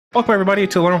Welcome, everybody,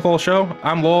 to the Learning With Lowell show.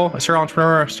 I'm Lowell, a serial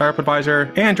entrepreneur, startup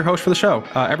advisor, and your host for the show.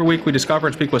 Every week, we discover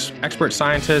and speak with expert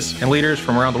scientists and leaders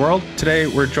from around the world. Today,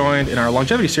 we're joined in our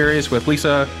longevity series with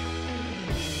Lisa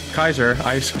Kaiser.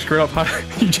 I screwed up how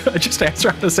you just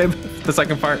answer how to say the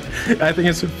second part. I think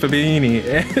it's Fabiny,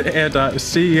 and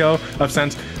CEO of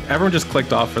SENS. Everyone just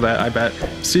clicked off for that, I bet.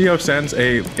 CEO of SENS,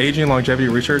 a aging longevity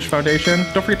research foundation.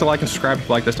 Don't forget to like and subscribe if you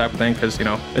like this type of thing, because, you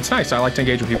know, it's nice. I like to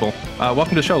engage with people.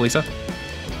 Welcome to the show, Lisa.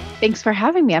 Thanks for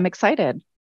having me. I'm excited.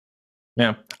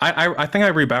 Yeah, I think I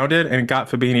rebounded and got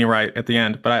Fabini right at the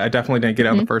end, but I definitely didn't get it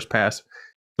on the first pass.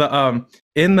 The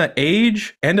in the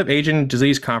End of Aging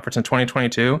Disease Conference in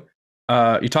 2022,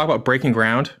 you talk about breaking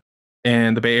ground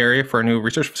in the Bay Area for a new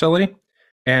research facility.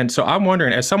 And so I'm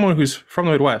wondering, as someone who's from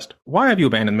the Midwest, why have you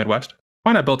abandoned the Midwest?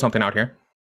 Why not build something out here?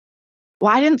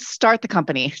 Well, I didn't start the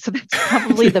company, so that's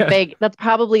probably the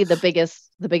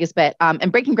biggest bit.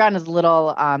 And breaking ground is a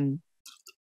little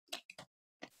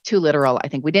too literal. I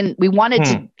think we wanted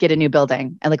to get a new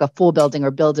building and like a full building or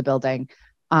build a building.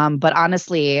 But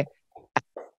honestly,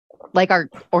 like our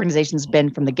organization's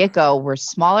been from the get-go, we're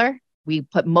smaller. We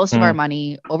put most of our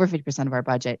money, over 50% of our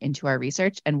budget, into our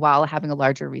research. And while having a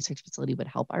larger research facility would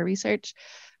help our research,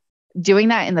 doing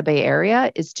that in the Bay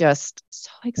Area is just so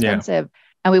expensive. Yeah.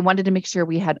 And we wanted to make sure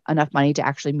we had enough money to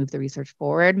actually move the research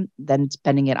forward than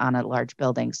spending it on a large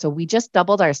building. So we just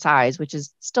doubled our size, which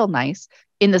is still nice,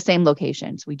 in the same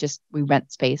locations. We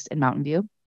rent space in Mountain View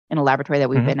in a laboratory that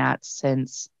we've been at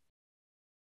since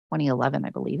 2011, I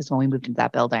believe, is when we moved into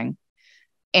that building.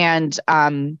 And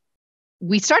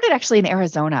we started actually in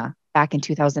Arizona back in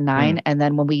 2009. And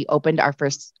then when we opened our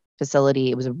first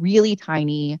facility, it was a really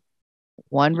tiny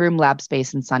one-room lab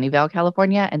space in Sunnyvale,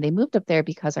 California. And they moved up there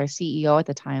because our CEO at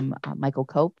the time, Michael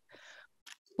Cope,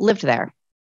 lived there.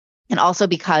 And also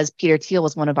because Peter Thiel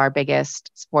was one of our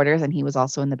biggest supporters, and he was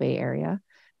also in the Bay Area.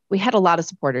 We had a lot of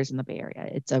supporters in the Bay Area.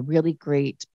 It's a really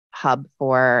great hub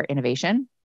for innovation,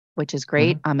 which is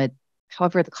great.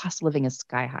 However, the cost of living is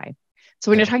sky high.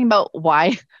 So when you're talking about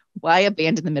why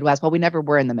abandon the Midwest? Well, we never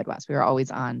were in the Midwest. We were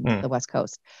always on the West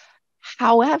Coast.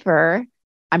 However,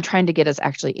 I'm trying to get us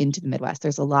actually into the Midwest.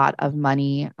 There's a lot of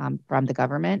money from the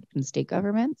government, from state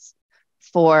governments,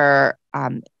 for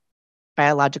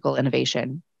biological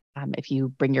innovation if you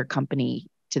bring your company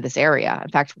to this area.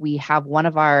 In fact, we have one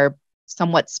of our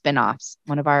somewhat spin-offs,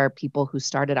 one of our people who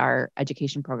started our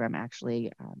education program, actually,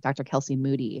 Dr. Kelsey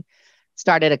Moody,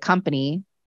 started a company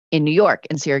in New York,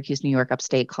 in Syracuse, New York,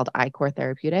 upstate, called iCore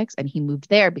Therapeutics. And he moved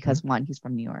there because, one, he's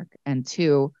from New York, and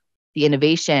two, the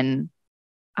innovation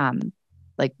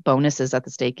like bonuses that the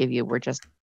state give you were just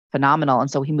phenomenal. And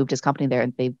so he moved his company there,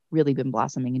 and they've really been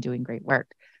blossoming and doing great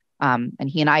work. And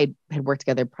he and I had worked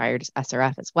together prior to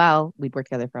SRF as well. We'd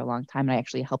worked together for a long time, and I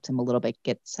actually helped him a little bit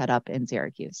get set up in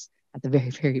Syracuse at the very,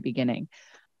 very beginning.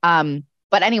 But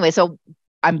anyway, so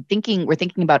we're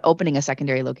thinking about opening a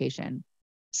secondary location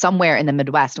somewhere in the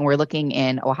Midwest. And we're looking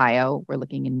in Ohio, we're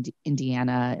looking in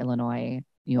Indiana, Illinois,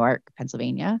 New York,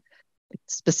 Pennsylvania,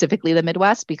 specifically the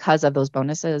Midwest, because of those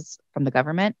bonuses from the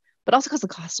government, but also because the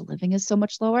cost of living is so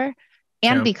much lower.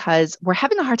 And because we're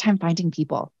having a hard time finding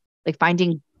people, like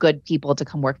finding good people to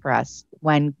come work for us.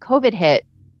 When COVID hit,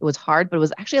 it was hard, but it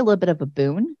was actually a little bit of a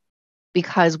boon,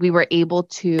 because we were able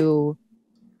to,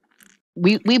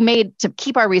 we made, to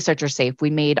keep our researchers safe, we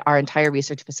made our entire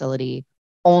research facility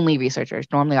only researchers.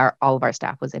 Normally all of our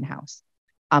staff was in-house.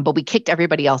 But we kicked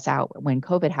everybody else out when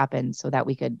COVID happened so that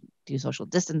we could do social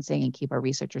distancing and keep our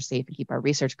researchers safe and keep our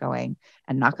research going.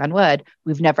 And knock on wood,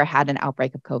 we've never had an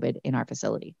outbreak of COVID in our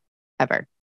facility ever,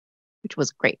 which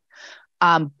was great.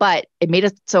 But it made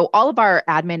us, so all of our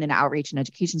admin and outreach and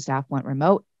education staff went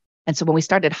remote. And so when we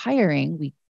started hiring,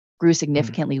 we grew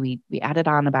significantly. We added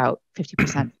on about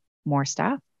 50% more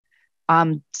staff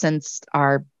since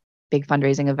our big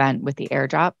fundraising event with the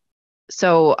airdrop.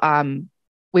 So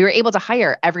we were able to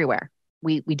hire everywhere.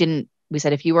 We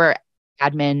said, if you were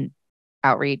admin,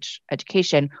 outreach,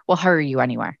 education, we'll hire you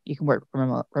anywhere. You can work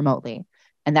remotely.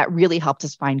 And that really helped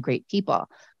us find great people.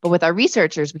 But with our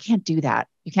researchers, we can't do that.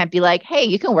 You can't be like, hey,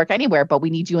 you can work anywhere, but we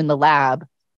need you in the lab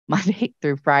Monday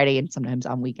through Friday and sometimes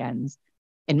on weekends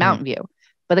in Mountain View.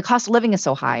 But the cost of living is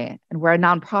so high, and we're a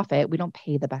nonprofit. We don't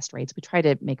pay the best rates. We try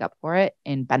to make up for it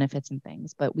in benefits and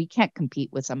things, but we can't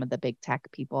compete with some of the big tech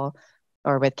people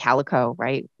or with Calico,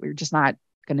 right? We're just not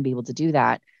going to be able to do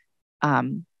that.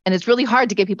 And it's really hard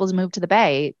to get people to move to the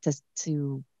Bay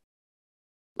to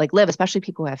like live, especially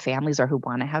people who have families or who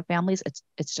want to have families.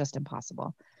 It's just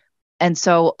impossible. And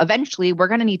so eventually we're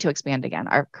going to need to expand again.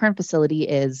 Our current facility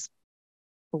is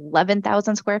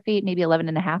 11,000 square feet, maybe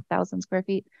 11,500 square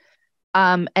feet.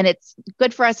 And it's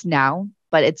good for us now.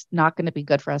 but it's not going to be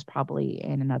good for us probably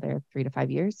in another 3 to 5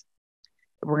 years.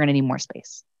 We're going to need more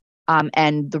space.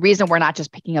 And the reason we're not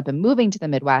just picking up and moving to the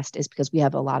Midwest is because we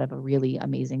have a lot of really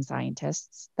amazing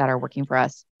scientists that are working for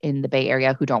us in the Bay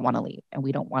Area who don't want to leave, and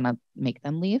we don't want to make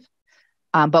them leave.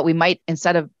 But we might,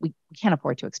 we can't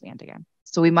afford to expand again.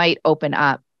 So we might open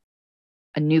up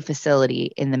a new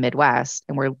facility in the Midwest,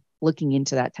 and we're looking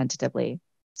into that tentatively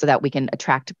so that we can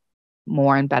attract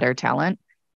more and better talent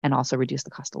and also reduce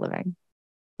the cost of living.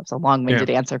 That's a long-winded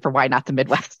answer for why not the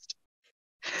Midwest.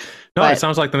 No, it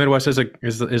sounds like the Midwest is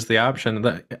the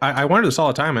option. I wonder this all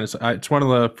the time, and it's one of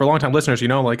the, for long-time listeners,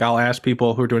 like I'll ask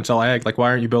people who are doing cell ag, like,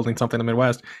 why aren't you building something in the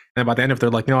Midwest? And by the end of it,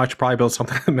 they're like, I should probably build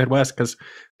something in the Midwest, because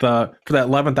for that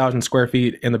 11,000 square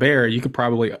feet in the Bay Area, you could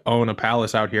probably own a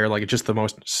palace out here, like it's just the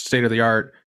most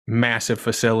state-of-the-art, massive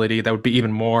facility that would be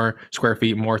even more square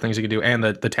feet, more things you can do, and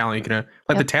the talent you can,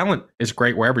 the talent is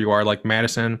great wherever you are, like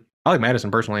Madison. I like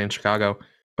Madison personally in Chicago,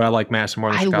 but I like Madison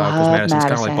more than Chicago because Madison's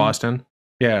kind of like Boston.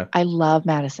 Yeah. I love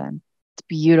Madison. It's a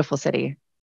beautiful city.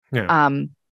 Yeah.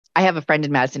 I have a friend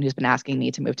in Madison who's been asking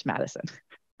me to move to Madison,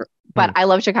 but I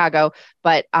love Chicago,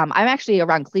 but I'm actually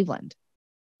around Cleveland,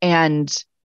 and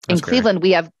in Cleveland,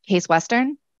 we have Case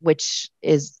Western, which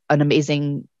is an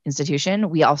amazing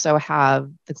institution. We also have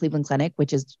the Cleveland Clinic,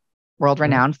 which is world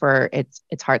renowned for its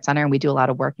heart center. And we do a lot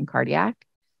of work in cardiac.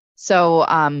 So,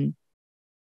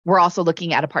 we're also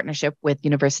looking at a partnership with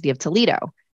University of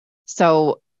Toledo.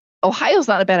 So Ohio's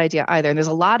not a bad idea either. And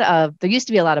there used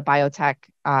to be a lot of biotech,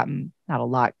 not a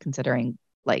lot considering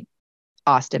like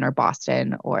Austin or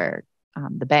Boston or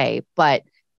the Bay, but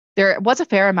there was a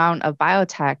fair amount of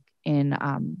biotech in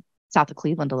south of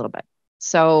Cleveland a little bit.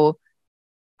 So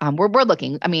we're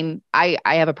looking. I mean, I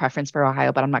have a preference for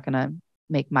Ohio, but I'm not going to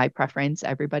make my preference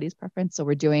everybody's preference. So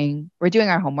we're doing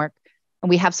our homework, and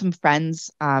we have some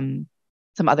friends,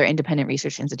 some other independent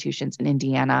research institutions in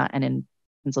Indiana and in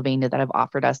Pennsylvania that have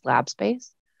offered us lab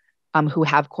space, who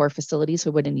have core facilities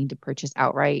who wouldn't need to purchase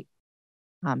outright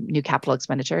new capital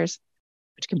expenditures,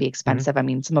 which can be expensive. I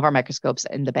mean, some of our microscopes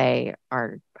in the Bay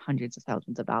are hundreds of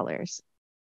thousands of dollars.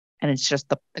 And it's just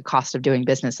the cost of doing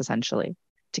business, essentially,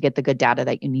 to get the good data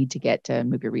that you need to get to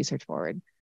move your research forward.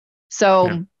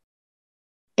 So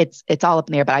it's all up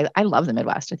in the air, but I love the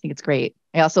Midwest. I think it's great.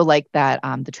 I also like that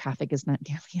the traffic is not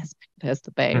nearly as bad as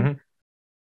the Bay.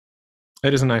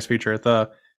 It is a nice feature.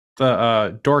 The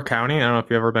Door County, I don't know if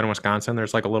you've ever been in Wisconsin,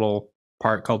 there's like a little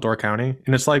part called Door County,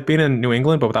 and it's like being in New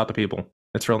England but without the people.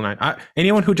 It's really nice.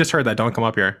 Anyone who just heard that, don't come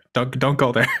up here. Don't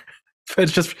go there.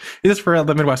 It's just for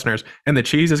the Midwesterners. And the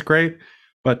cheese is great,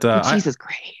 but the cheese is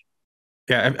great.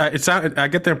 Yeah, I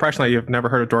get the impression that you've never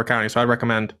heard of Door County, so I'd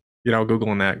recommend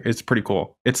Googling that. It's pretty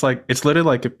cool. It's literally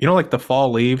like like the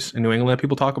fall leaves in New England that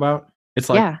people talk about. It's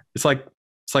like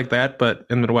that, but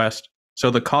in the Midwest. So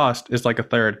the cost is like a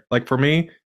third. Like for me,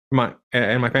 my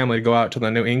family to go out to the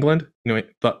New England, it'd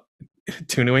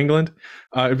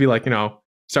be like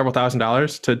several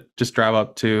 $1,000s to just drive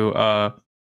up to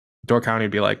Door County.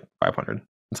 Would be like $500.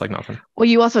 It's like nothing. Well,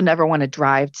 you also never want to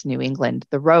drive to New England.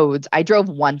 The roads. I drove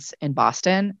once in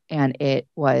Boston, and it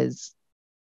was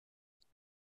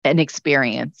an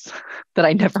experience that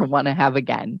I never want to have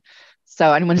again.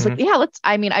 So anyone who's like, yeah,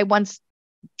 I once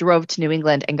drove to New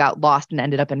England and got lost and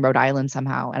ended up in Rhode Island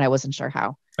somehow, and I wasn't sure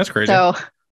how. That's crazy. So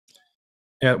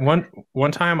yeah,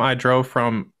 one time I drove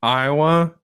from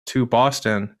Iowa to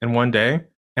Boston in one day,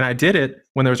 and I did it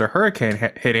when there was a hurricane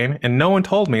hitting, and no one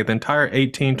told me the entire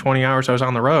 18, 20 hours I was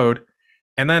on the road.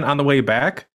 And then on the way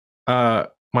back, my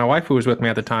wife, who was with me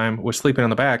at the time, was sleeping in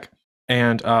the back,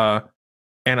 and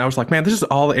I was like, man, this is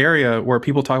all the area where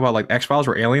people talk about like X-Files,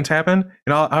 where aliens happen.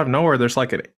 And out of nowhere, there's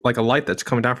like a light that's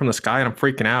coming down from the sky, and I'm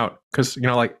freaking out because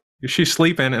like she's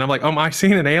sleeping, and I'm like, oh, am I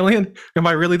seeing an alien? Am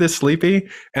I really this sleepy?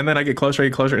 And then I get closer,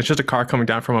 and it's just a car coming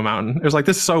down from a mountain. It was like,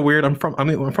 this is so weird. I'm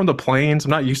from the plains. I'm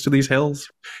not used to these hills.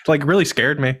 It like really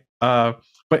scared me.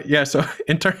 But yeah, so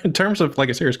in terms of like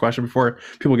a serious question before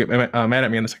people get mad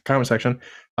at me in the comment section,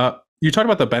 you talked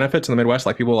about the benefits in the Midwest,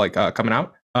 like people like coming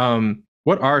out.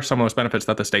 What are some of those benefits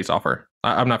that the states offer?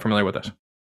 I'm not familiar with this.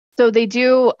 So they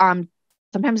do,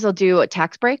 sometimes they'll do a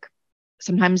tax break.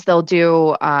 Sometimes they'll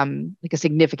do like a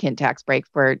significant tax break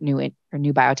for new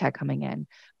biotech coming in.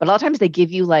 But a lot of times they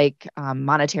give you like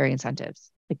monetary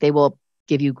incentives. Like they will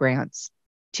give you grants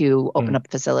to open up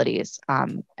facilities.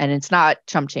 And it's not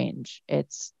chump change.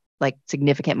 It's like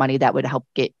significant money that would help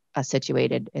get us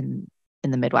situated in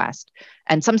the Midwest.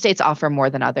 And some states offer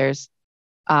more than others.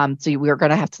 So we're going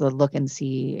to have to look and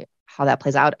see how that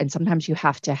plays out. And sometimes you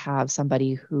have to have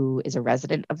somebody who is a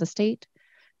resident of the state.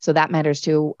 So that matters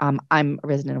too. I'm a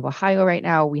resident of Ohio right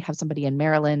now. We have somebody in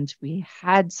Maryland. We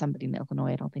had somebody in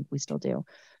Illinois. I don't think we still do.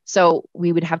 So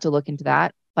we would have to look into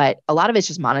that. But a lot of it's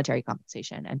just monetary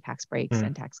compensation and tax breaks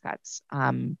and tax cuts.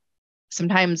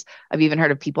 Sometimes I've even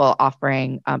heard of people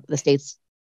offering the states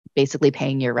basically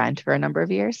paying your rent for a number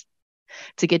of years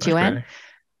to get you in.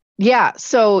 Yeah.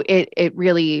 So it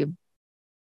really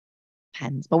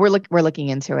depends. But we're looking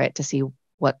into it to see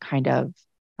what kind of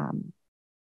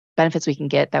benefits we can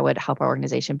get that would help our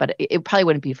organization, but it probably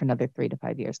wouldn't be for another 3 to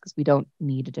 5 years because we don't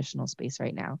need additional space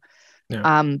right now.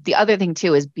 Yeah. The other thing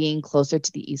too is being closer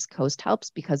to the East Coast helps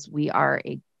because we are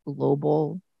a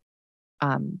global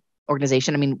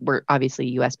organization. I mean, we're obviously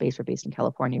US based, we're based in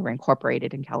California, we're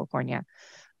incorporated in California,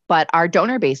 but our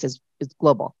donor base is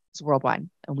global, it's worldwide,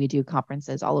 and we do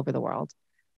conferences all over the world.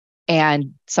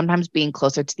 And sometimes being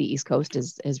closer to the East Coast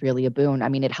is really a boon. I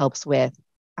mean, it helps with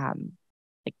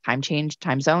like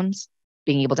time zones,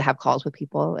 being able to have calls with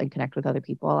people and connect with other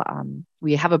people.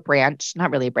 We have a branch,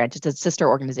 not really a branch, it's a sister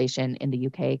organization in the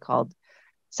UK called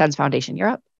SENS Foundation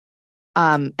Europe.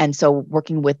 And so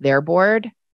working with their board,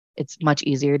 it's much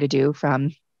easier to do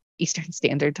from Eastern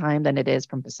Standard Time than it is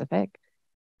from Pacific.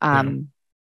 And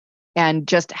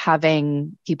just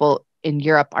having people in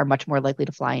Europe are much more likely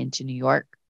to fly into New York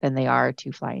than they are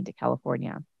to fly into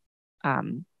California.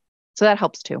 So that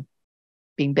helps too,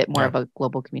 being a bit more of a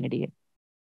global community.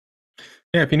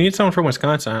 Yeah, if you need someone from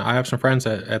Wisconsin, I have some friends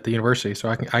at the university, so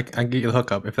I can get you the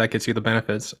hookup if that gets you the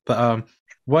benefits. But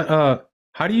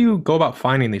how do you go about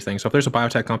finding these things? So if there's a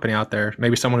biotech company out there,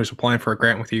 maybe someone who's applying for a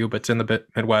grant with you, but it's in the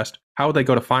Midwest, how would they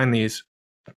go to find these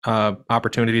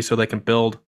opportunities so they can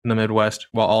build in the Midwest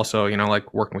while also,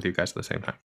 like working with you guys at the same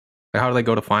time? Like, how do they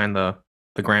go to find the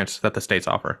grants that the states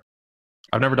offer?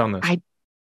 I've never done this.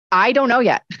 I don't know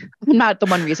yet. I'm not the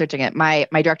one researching it. My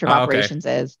director of operations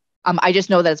is. I just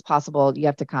know that it's possible. You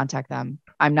have to contact them.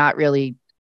 I'm not really,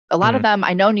 a lot of them,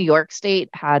 I know New York State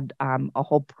had a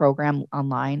whole program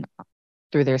online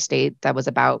through their state that was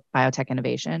about biotech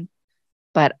innovation,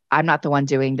 but I'm not the one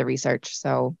doing the research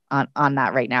so on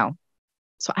that right now.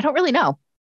 So I don't really know.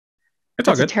 It's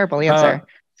all good. That's a terrible answer.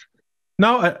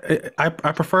 No, I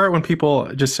prefer it when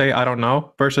people just say, I don't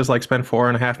know, versus like spend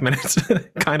 4.5 minutes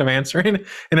kind of answering.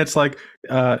 And it's like,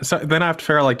 so then I have to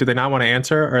figure out, like, do they not want to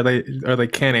answer or they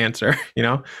can't answer,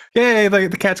 Yay,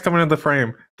 the cat's coming into the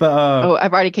frame.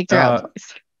 I've already kicked her out.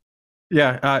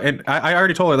 Yeah. And I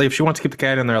already told her, like, if she wants to keep the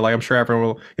cat in there, like, I'm sure everyone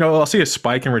will, I'll see a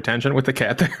spike in retention with the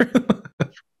cat there.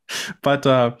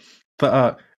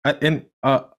 And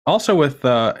also with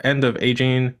the end of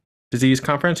aging disease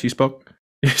conference, you spoke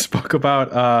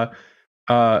about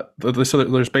so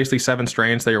there's basically 7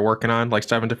 strains that you're working on, like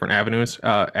 7 different avenues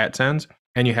at SENS,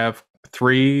 and you have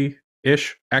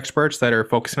 3-ish experts that are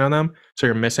focusing on them. So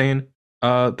you're missing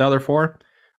the other 4.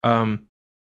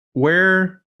 What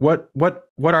are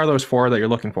those 4 that you're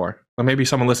looking for? Well, maybe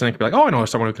someone listening could be like, oh, I know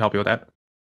someone who can help you with that.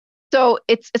 So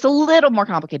it's a little more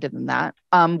complicated than that.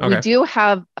 We do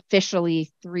have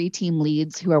officially 3 team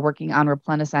leads who are working on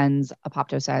Fabiny-Kiser,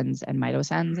 autodidact, and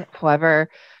MitoSENS. However,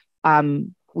 our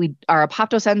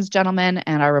autodidact gentlemen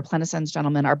and our Fabiny-Kiser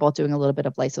gentlemen are both doing a little bit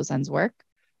of LysoSENS work.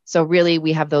 So really,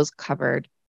 we have those covered.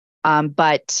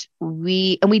 But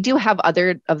we do have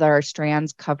other of our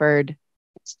strands covered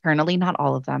externally, not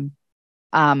all of them.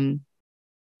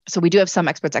 So we do have some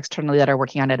experts externally that are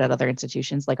working on it at other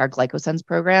institutions, like our GlycoSENS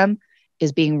program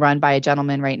is being run by a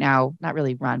gentleman right now, not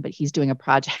really run, but he's doing a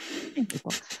project in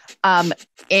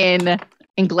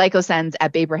GlycoSENS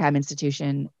at Babraham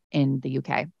Institution in the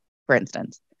UK, for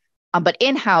instance. But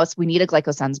in-house, we need a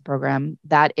GlycoSENS program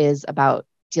that is about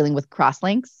dealing with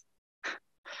crosslinks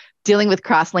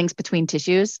between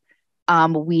tissues. I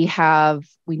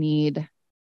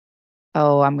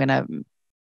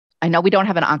know we don't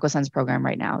have an OncoSENS program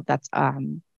right now. That's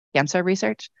cancer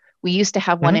research. We used to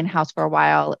have one in-house for a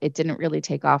while. It didn't really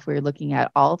take off. We were looking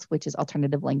at ALT, which is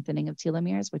alternative lengthening of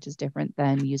telomeres, which is different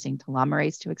than using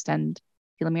telomerase to extend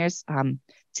telomeres.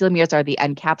 Telomeres are the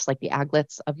end caps, like the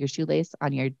aglets of your shoelace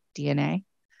on your DNA,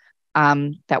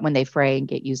 that when they fray and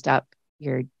get used up,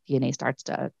 your DNA starts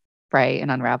to fray and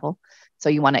unravel. So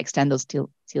you want to extend those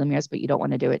telomeres, but you don't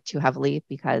want to do it too heavily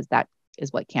because that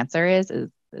is what cancer is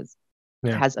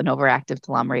has an overactive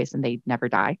telomerase and they never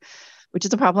die, which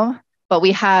is a problem. But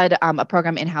we had a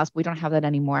program in-house. We don't have that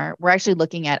anymore. We're actually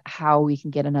looking at how we can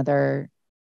get another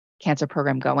cancer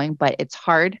program going, but it's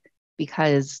hard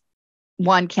because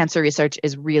one, cancer research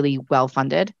is really well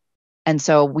funded. And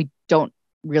so we don't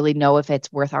really know if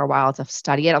it's worth our while to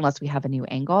study it unless we have a new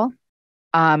angle.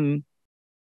 And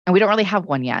we don't really have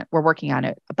one yet. We're working on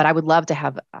it, but I would love to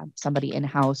have somebody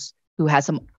in-house who has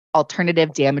some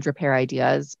alternative damage repair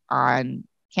ideas on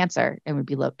cancer and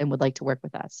would like to work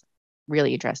with us.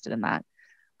 Really interested in that.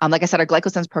 Like I said, our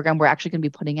GlycoSENS program, we're actually going to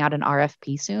be putting out an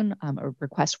RFP soon, a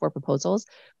request for proposals.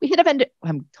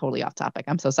 I'm totally off topic.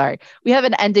 I'm so sorry. We have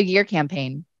an end of year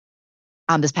campaign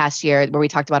this past year where we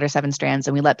talked about our 7 strands,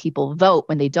 and we let people vote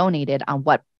when they donated on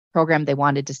what program they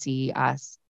wanted to see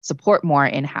us support more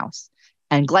in-house.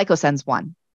 And GlycoSENS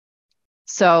won.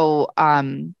 So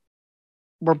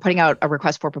we're putting out a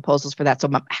request for proposals for that. So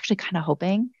I'm actually kind of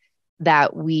hoping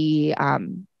that we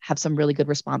have some really good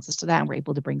responses to that, and we're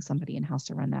able to bring somebody in-house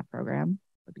to run that program.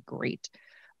 That'd be great.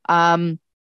 And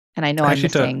I know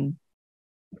actually I'm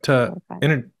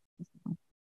missing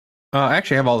I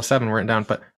actually have all the 7 written down,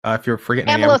 but if you're forgetting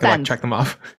any, we can check them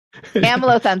off.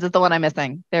 AmyloSENS is the one I'm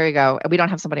missing. There we go. We don't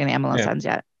have somebody in AmyloSENS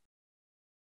yet.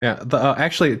 Yeah.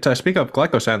 Actually, to speak of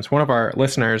GlycoSENS, one of our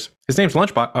listeners, his name's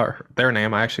Lunchbox, or their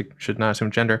name, I actually should not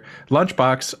assume gender,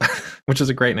 Lunchbox, which is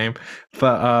a great name.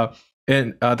 But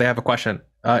they have a question,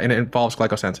 and it involves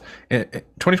GlycoSENS. In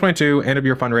 2022, end of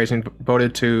year fundraising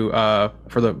voted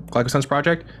for the GlycoSENS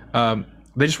project.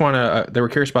 They just want to. They were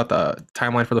curious about the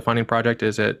timeline for the funding project.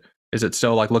 Is it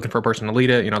still like looking for a person to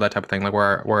lead it? That type of thing. Like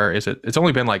where is it? It's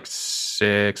only been like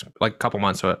a couple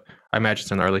months, so I imagine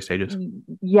it's in the early stages.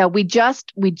 Yeah, we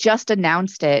just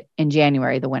announced it in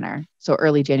January, the winner. So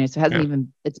early January. So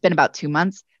it's been about 2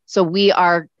 months. So we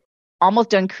are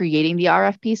almost done creating the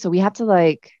RFP. So we have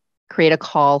to create a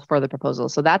call for the proposal.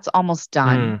 So that's almost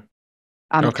done.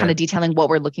 It's kind of detailing what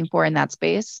we're looking for in that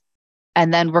space.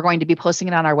 And then we're going to be posting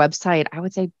it on our website. I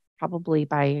would say probably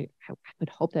I would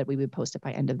hope that we would post it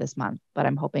by end of this month, but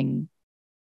I'm hoping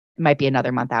it might be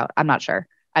another month out. I'm not sure.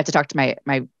 I have to talk to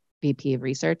my VP of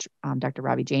research, Dr.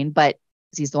 Ravi Jain, but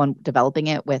he's the one developing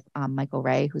it with Michael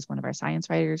Ray, who's one of our science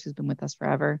writers who's been with us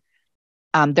forever.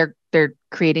 They're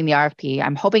creating the RFP.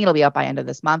 I'm hoping it'll be up by end of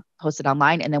this month, posted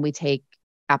online, and then we take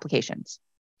applications.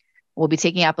 We'll be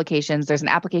taking applications. There's an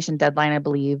application deadline, I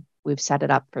believe. We've set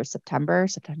it up for September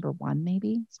 1,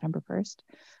 maybe September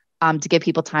 1st, to give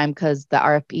people time, because the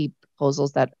RFP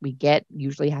proposals that we get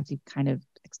usually have to be kind of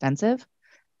extensive.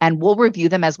 And we'll review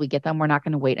them as we get them. We're not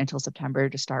going to wait until September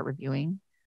to start reviewing.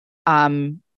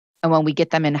 And when we get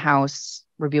them in-house,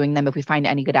 reviewing them, if we find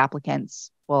any good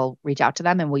applicants, we'll reach out to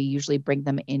them, and we usually bring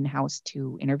them in-house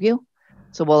to interview.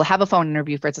 So we'll have a phone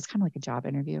interview first. It's kind of like a job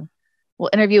interview. We'll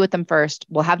interview with them first.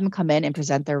 We'll have them come in and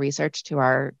present their research to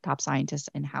our top scientists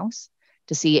in-house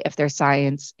to see if their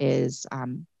science is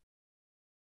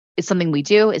something we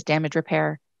do, is damage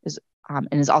repair, and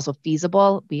is also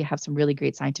feasible. We have some really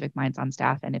great scientific minds on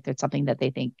staff, and if it's something that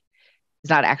they think is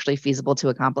not actually feasible to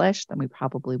accomplish, then we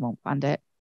probably won't fund it.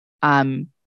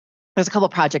 There's a couple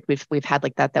of projects we've had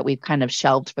like that we've kind of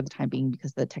shelved for the time being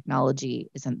because the technology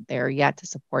isn't there yet to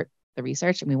support the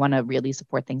research, and we want to really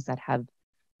support things that have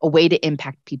a way to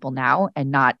impact people now and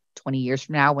not 20 years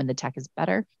from now when the tech is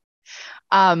better.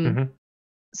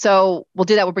 So we'll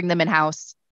do that. We'll bring them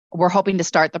in-house. We're hoping to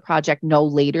start the project no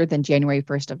later than January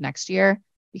 1st of next year,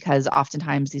 because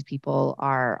oftentimes these people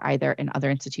are either in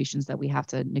other institutions that we have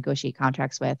to negotiate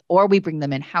contracts with, or we bring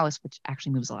them in-house, which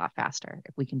actually moves a lot faster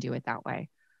if we can do it that way.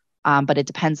 But it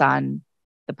depends on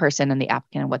the person and the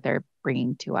applicant and what they're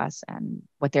bringing to us and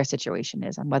what their situation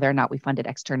is and whether or not we fund it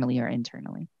externally or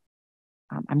internally.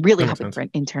 I'm really hoping for an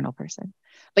internal person.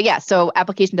 But yeah, so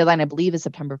application deadline, I believe, is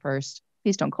September 1st.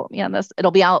 Please don't quote me on this.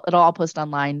 It'll all post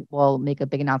online. We'll make a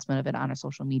big announcement of it on our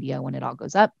social media when it all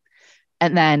goes up.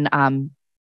 And then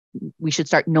we should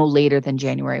start no later than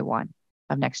January 1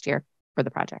 of next year for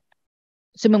the project,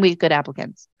 assuming we get good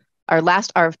applicants. Our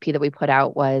last RFP that we put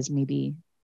out was maybe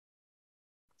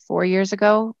 4 years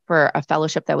ago for a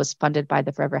fellowship that was funded by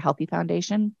the Forever Healthy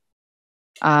Foundation.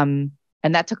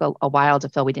 And that took a while to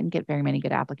fill. We didn't get very many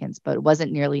good applicants, but it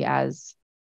wasn't nearly as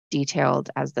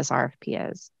detailed as this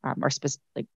RFP is, or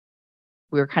specific.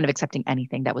 We were kind of accepting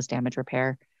anything that was damage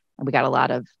repair, and we got a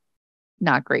lot of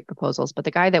not great proposals. But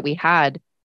the guy that we had,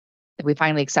 that we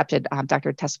finally accepted,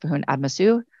 Dr. Tesfahun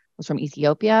Admasu, was from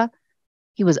Ethiopia.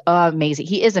 He was amazing.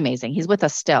 He is amazing. He's with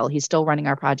us still. He's still running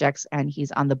our projects, and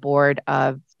he's on the board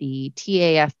of the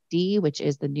TAFD, which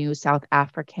is the new South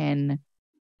African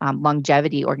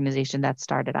longevity organization that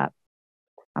started up.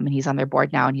 And he's on their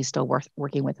board now, and he's still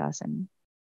working with us, and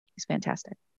he's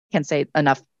fantastic. Can't say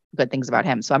enough good things about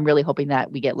him. So I'm really hoping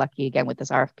that we get lucky again with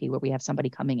this RFP where we have somebody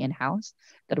coming in-house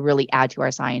that'll really add to our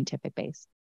scientific base.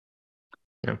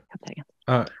 Yeah.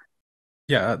 There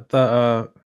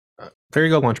you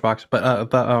go, Lunchbox.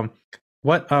 But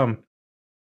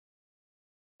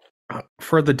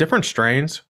for the different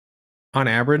strains, on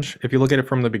average, if you look at it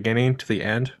from the beginning to the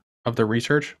end, of the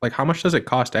research? Like, how much does it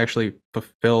cost to actually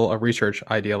fulfill a research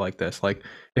idea like this? Like,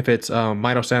 if it's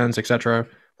MitoSense, et cetera,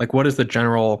 like, what is the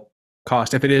general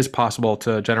cost, if it is possible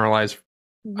to generalize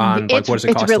on, like, what does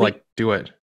it cost to like do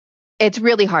it? It's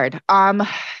really hard.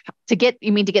 To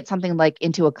get something like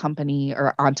into a company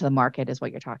or onto the market is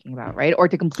what you're talking about, right? Or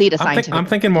to complete a scientific I'm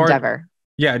thinking more endeavor.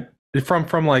 Yeah,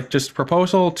 from like just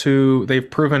proposal to they've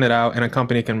proven it out, and a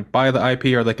company can buy the IP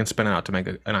or they can spin it out to make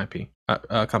an IP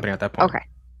a company at that point. Okay,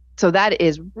 so that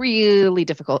is really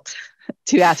difficult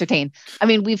to ascertain. I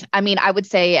mean, I would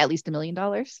say at least $1 million.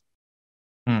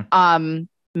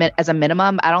 As a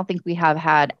minimum. I don't think we have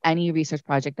had any research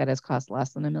project that has cost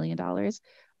less than $1 million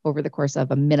over the course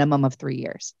of a minimum of 3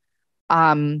 years.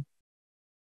 Yeah,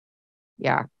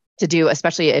 to do,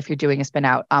 especially if you're doing a spin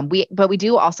out. But we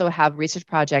do also have research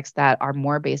projects that are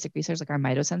more basic research, like our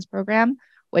MitoSense program,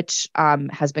 which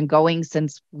has been going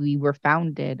since we were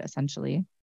founded, essentially.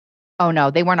 Oh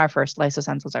no, they weren't our first.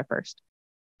 LysoSense was our first.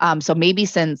 So maybe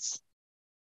since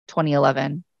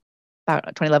 2011,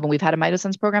 about 2011, we've had a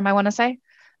MitoSense program, I want to say.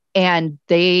 And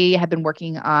they have been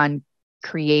working on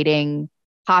creating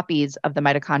copies of the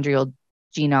mitochondrial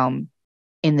genome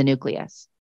in the nucleus.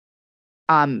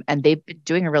 And they've been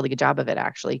doing a really good job of it,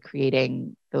 actually,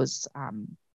 creating those.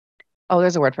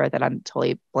 There's a word for it that I'm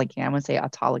totally blanking. I want to say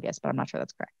autologous, but I'm not sure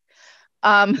that's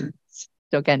correct.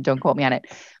 So again, don't quote me on it.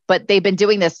 But they've been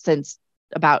doing this since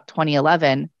about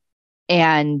 2011,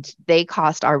 and they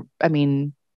cost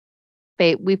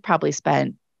we've probably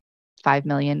spent $5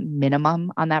 million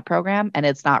minimum on that program, and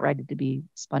it's not ready to be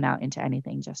spun out into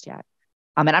anything just yet.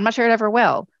 And I'm not sure it ever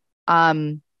will.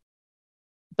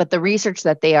 But the research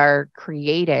that they are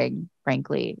creating,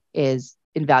 frankly, is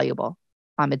invaluable.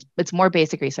 It's more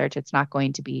basic research. It's not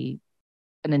going to be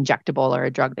an injectable or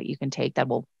a drug that you can take that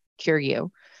will cure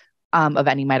you of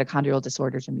any mitochondrial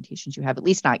disorders or mutations you have. At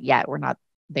least not yet. We're not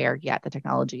there yet. The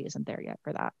technology isn't there yet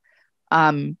for that.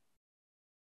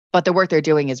 But the work they're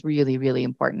doing is really, really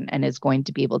important and is going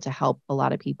to be able to help a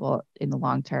lot of people in the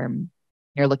long term.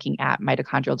 You're looking at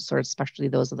mitochondrial disorders, especially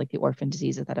those of like the orphan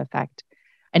diseases that affect.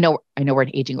 I know we're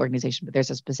an aging organization, but there's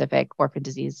a specific orphan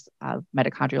disease of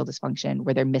mitochondrial dysfunction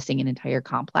where they're missing an entire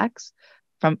complex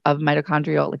of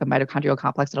mitochondrial, like a mitochondrial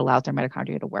complex that allows their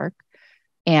mitochondria to work.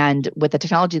 And with the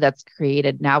technology that's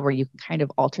created now, where you can kind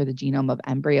of alter the genome of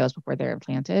embryos before they're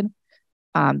implanted,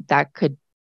 that could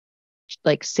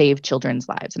like save children's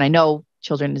lives. And I know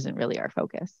children isn't really our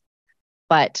focus,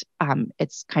 but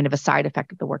it's kind of a side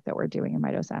effect of the work that we're doing in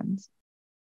MitoSense.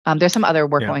 There's some other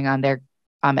work going on there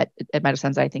at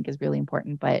MitoSense that I think is really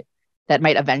important, but that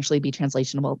might eventually be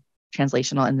translational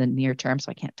in the near term.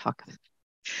 So I can't talk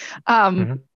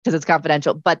because it's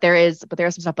confidential. But there is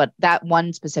some stuff. But that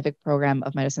one specific program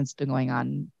of MitoSense has been going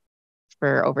on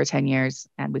for over 10 years,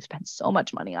 and we've spent so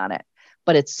much money on it.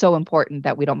 But it's so important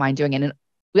that we don't mind doing it. And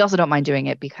we also don't mind doing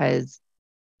it because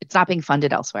it's not being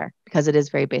funded elsewhere, because it is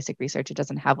very basic research. It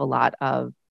doesn't have a lot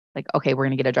of like, okay, we're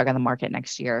going to get a drug on the market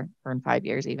next year or in 5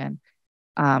 years even.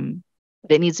 But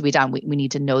it needs to be done. We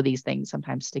need to know these things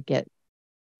sometimes to get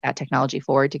that technology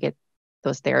forward, to get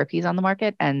those therapies on the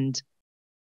market. And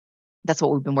that's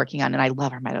what we've been working on. And I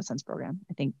love our MitoSense program.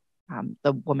 I think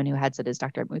the woman who heads it is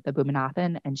Dr. Mutha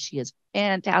Bhumanathan, and she is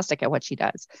fantastic at what she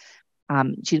does.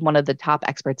 She's one of the top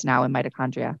experts now in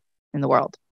mitochondria in the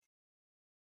world.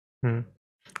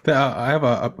 I have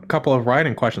a couple of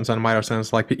writing questions on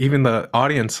MitoSense. Like even the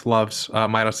audience loves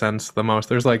MitoSense the most.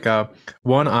 There's like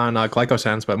one on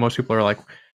GlycoSENS, but most people are like,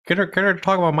 get her to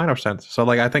talk about MitoSense. So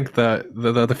like I think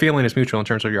the feeling is mutual in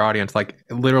terms of your audience. Like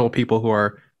literal people who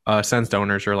are SENS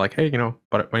donors are like, hey,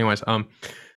 But anyways,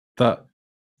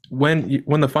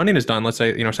 when the funding is done, let's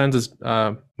say SENS is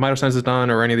MitoSense is done,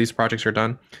 or any of these projects are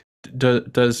done,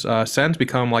 does SENS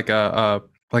become like an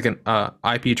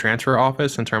IP transfer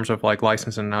office in terms of like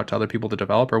licensing out to other people to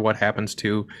develop, or what happens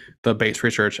to the base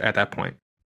research at that point?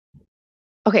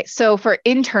 Okay, so for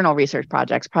internal research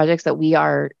projects that we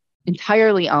are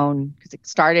entirely own, because it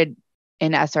started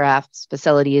in SRF's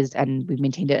facilities and we've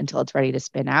maintained it until it's ready to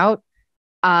spin out.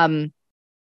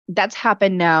 That's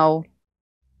happened now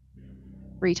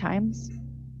 3 times,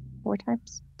 4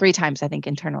 times, 3 times, I think,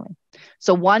 internally.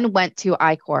 So one went to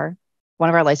ICOR. One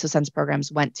of our LysoSense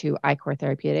programs went to ICOR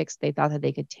Therapeutics. They thought that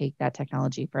they could take that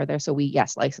technology further. So we,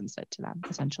 licensed it to them,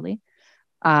 essentially,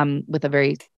 with a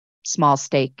very small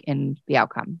stake in the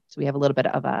outcome. So we have a little bit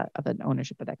of an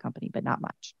ownership of that company, but not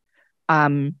much.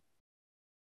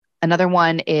 Another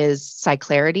one is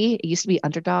Cyclarity. It used to be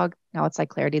Underdog. Now it's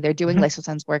Cyclarity. They're doing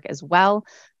LysoSense work as well.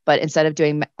 But instead of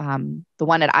doing the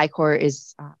one at ICOR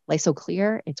is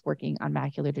LysoClear. It's working on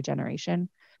macular degeneration.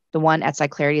 The one at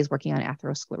Cyclarity is working on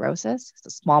atherosclerosis. It's a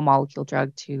small molecule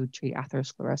drug to treat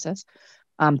atherosclerosis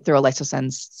through a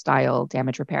LysoSENS style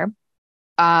damage repair.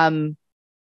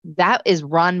 That is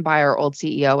run by our old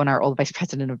CEO and our old vice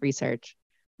president of research,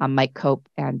 Mike Cope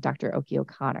and Dr. Oki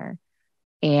O'Connor.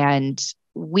 And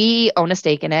we own a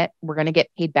stake in it. We're going to get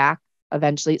paid back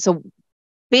eventually. So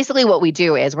basically what we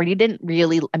do is we didn't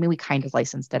really, we kind of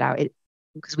licensed it out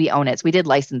because we own it. So we did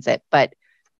license it. But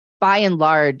by and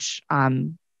large,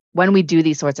 when we do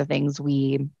these sorts of things,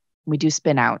 we do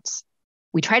spin outs.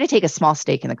 We try to take a small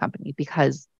stake in the company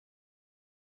because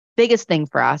biggest thing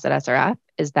for us at SRF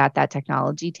is that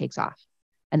technology takes off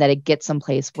and that it gets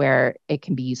someplace where it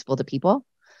can be useful to people.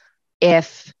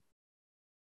 If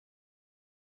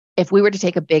we were to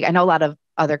take I know a lot of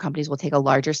other companies will take a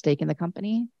larger stake in the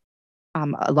company,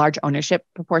 a large ownership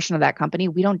proportion of that company.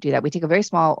 We don't do that. We take a very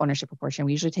small ownership proportion.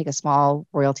 We usually take a small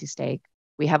royalty stake.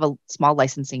 We have a small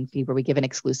licensing fee where we give an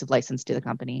exclusive license to the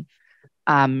company.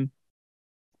 And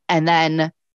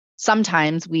then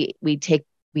sometimes we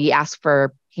ask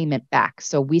for payment back.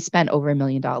 So we spent over $1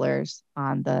 million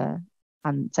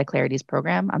on Cyclarity's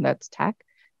program, on that tech.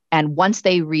 And once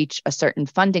they reach a certain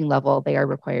funding level, they are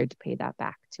required to pay that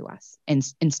back to us in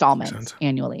installments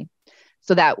annually.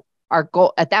 So that our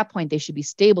goal at that point, they should be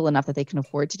stable enough that they can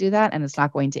afford to do that. And it's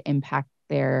not going to impact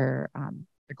their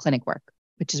clinic work,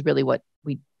 which is really what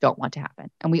we don't want to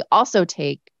happen. And we also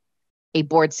take a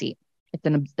board seat. It's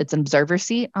an observer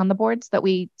seat on the boards that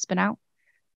we spin out.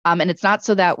 And it's not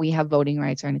so that we have voting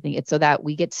rights or anything. It's so that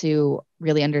we get to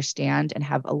really understand and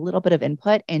have a little bit of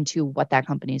input into what that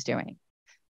company is doing.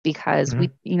 Because a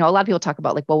lot of people talk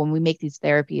about like, well, when we make these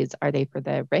therapies, are they for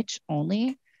the rich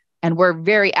only? And we're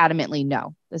very adamantly,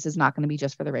 no, this is not going to be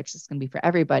just for the rich. This is going to be for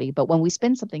everybody. But when we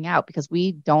spin something out, because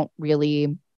we don't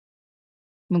really,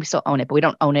 we still own it, but we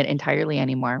don't own it entirely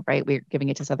anymore, right? We're giving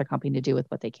it to this other company to do with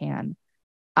what they can.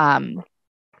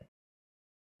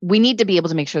 We need to be able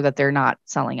to make sure that they're not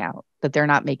selling out, that they're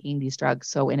not making these drugs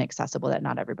so inaccessible that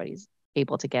not everybody's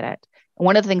able to get it. And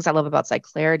one of the things I love about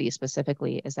Cyclarity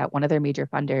specifically is that one of their major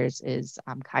funders is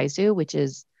Kaizu, which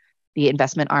is the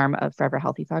investment arm of Forever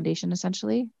Healthy Foundation,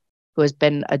 essentially, who has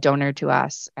been a donor to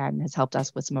us and has helped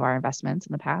us with some of our investments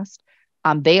in the past.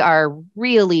 They are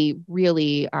really,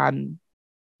 really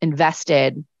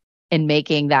invested in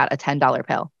making that a $10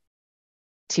 pill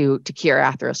to cure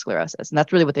atherosclerosis. And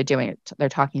that's really what they're doing. They're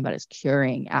talking about is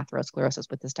curing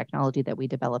atherosclerosis with this technology that we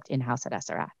developed in-house at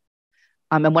SRF.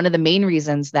 And one of the main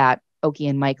reasons that Oki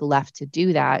and Mike left to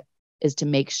do that is to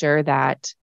make sure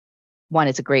that, one,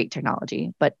 it's a great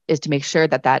technology, but is to make sure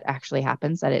that actually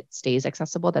happens, that it stays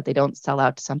accessible, that they don't sell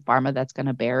out to some pharma that's going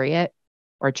to bury it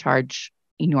or charge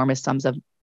enormous sums of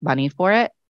money for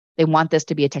it. They want this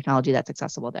to be a technology that's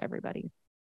accessible to everybody.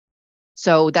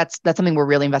 So that's something we're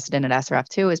really invested in at SRF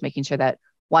too, is making sure that,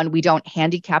 one, we don't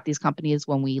handicap these companies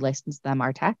when we license them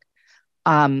our tech.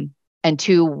 And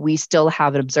two, we still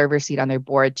have an observer seat on their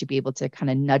board to be able to kind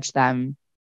of nudge them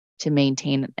to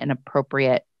maintain an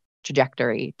appropriate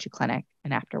trajectory to clinic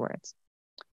and afterwards.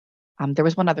 There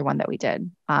was one other one that we did.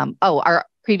 Our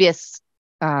previous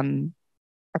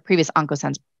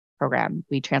OncoSENS program,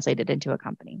 we translated into a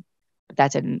company, but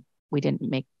that didn't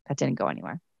go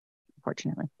anywhere,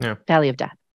 unfortunately. Yeah. Valley of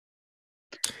death.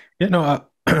 Yeah, no,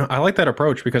 I like that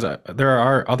approach because there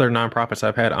are other nonprofits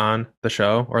I've had on the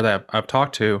show or that I've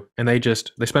talked to, and they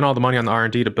spend all the money on the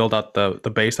R&D to build out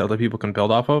the base that other people can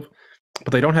build off of,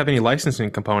 but they don't have any licensing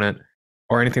component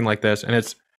or anything like this. And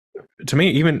it's, to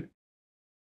me, even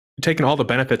taking all the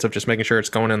benefits of just making sure it's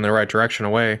going in the right direction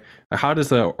away, how does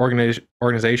the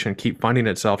organization keep funding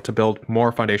itself to build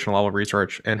more foundational level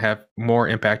research and have more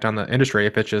impact on the industry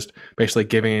if it's just basically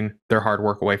giving their hard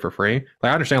work away for free?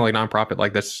 Like, I understand like nonprofit,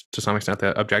 like that's to some extent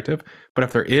the objective, but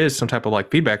if there is some type of like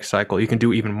feedback cycle, you can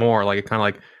do even more. Like it kind of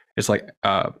like, it's like,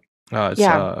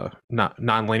 not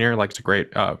non-linear, like it's a great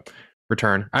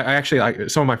return. I actually,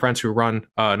 some of my friends who run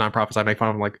nonprofits, I make fun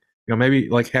of them, like, maybe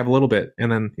like have a little bit,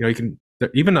 and then, you can,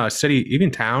 even a city,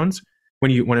 even towns,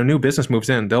 when a new business moves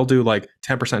in, they'll do like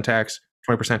 10% tax,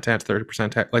 20% tax, 30%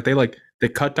 tax. Like they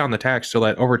cut down the tax so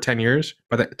that over 10 years,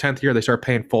 by the 10th year, they start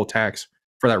paying full tax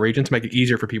for that region to make it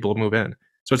easier for people to move in.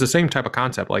 So it's the same type of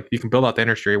concept. Like you can build out the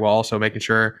industry while also making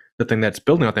sure the thing that's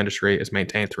building out the industry is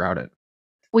maintained throughout it.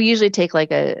 We usually take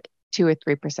like a 2 or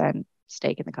 3%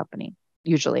 stake in the company,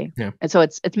 usually. Yeah. And so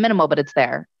it's minimal, but it's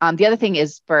there. The other thing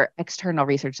is for external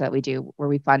research that we do, where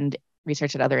we fund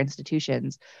research at other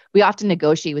institutions, we often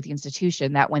negotiate with the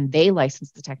institution that when they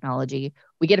license the technology,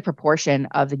 we get a proportion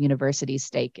of the university's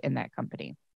stake in that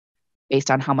company based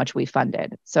on how much we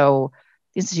funded. So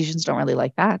the institutions don't really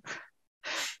like that.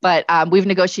 But we've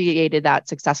negotiated that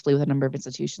successfully with a number of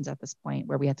institutions at this point,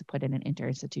 where we had to put in an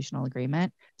interinstitutional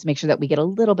agreement to make sure that we get a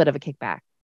little bit of a kickback.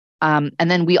 And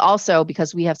then we also,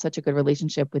 because we have such a good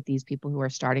relationship with these people who are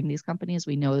starting these companies,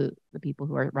 we know the people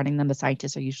who are running them, the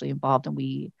scientists are usually involved, and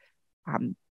we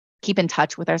keep in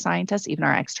touch with our scientists, even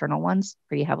our external ones,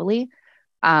 pretty heavily.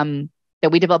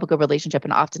 That we develop a good relationship,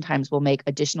 and oftentimes we'll make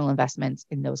additional investments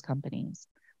in those companies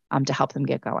to help them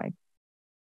get going.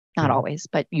 Not always,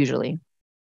 but usually.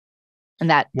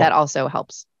 And that also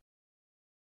helps.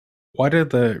 Why did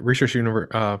the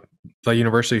the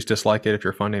universities dislike it if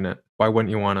you're funding it? Why wouldn't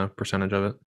you want a percentage of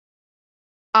it?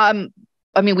 I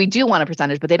mean, we do want a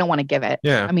percentage, but they don't want to give it.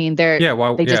 Yeah. I mean,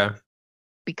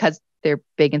 because they're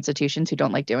big institutions who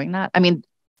don't like doing that. I mean,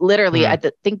 literally, I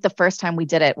think the first time we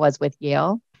did it was with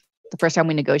Yale. The first time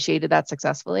we negotiated that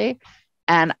successfully.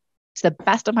 And to the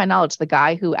best of my knowledge, the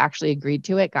guy who actually agreed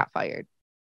to it got fired.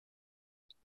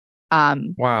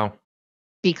 Wow.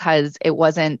 Because it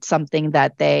wasn't something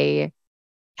that they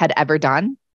had ever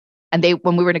done. And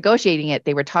when we were negotiating it,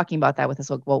 they were talking about that with us.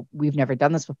 Like, well, we've never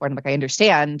done this before. And I'm like, I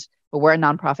understand, but we're a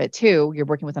nonprofit too. You're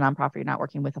working with a nonprofit. You're not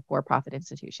working with a for-profit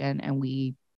institution. And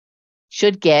we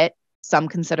should get some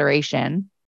consideration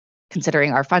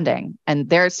considering our funding. And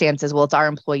their stance is, well, it's our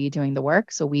employee doing the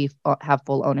work, so we have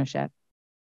full ownership.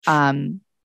 And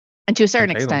to a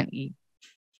certain extent,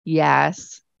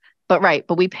 yes.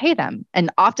 But we pay them,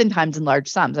 and oftentimes in large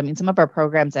sums. I mean, some of our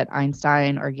programs at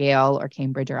Einstein or Yale or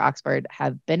Cambridge or Oxford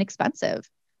have been expensive,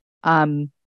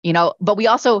 but we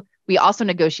also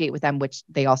negotiate with them, which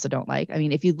they also don't like. I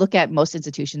mean, if you look at most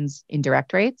institutions'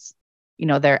 indirect rates,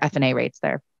 their F&A rates,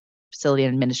 their facility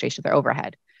and administration, their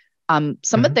overhead,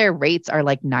 some of their rates are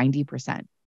like 90%.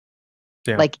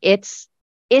 Yeah. Like it's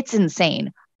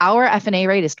insane. Our F&A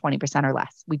rate is 20% or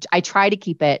less. I try to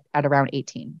keep it at around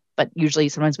 18, but usually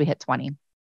sometimes we hit 20.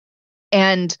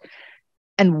 And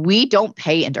we don't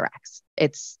pay indirects.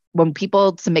 It's when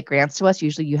people submit grants to us,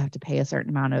 usually you have to pay a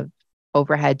certain amount of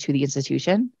overhead to the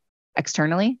institution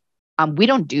externally. We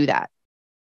don't do that.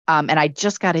 And I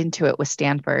just got into it with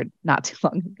Stanford not too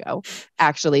long ago,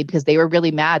 actually, because they were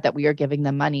really mad that we were giving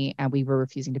them money and we were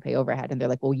refusing to pay overhead. And they're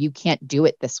like, well, you can't do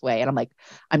it this way. And I'm like,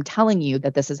 I'm telling you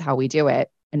that this is how we do it.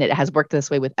 And it has worked this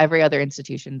way with every other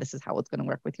institution. This is how it's going to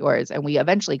work with yours. And we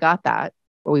eventually got that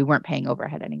where we weren't paying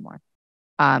overhead anymore.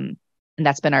 And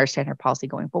that's been our standard policy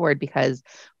going forward, because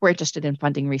we're interested in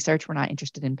funding research. We're not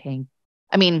interested in paying.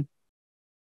 I mean,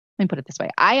 let me put it this way.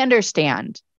 I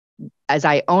understand, as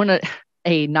I own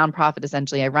a nonprofit,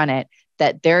 essentially, I run it,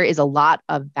 that there is a lot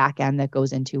of back end that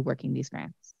goes into working these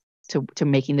grants to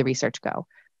making the research go.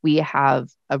 We have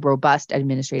a robust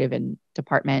administrative and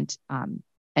department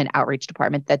and outreach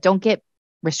department that don't get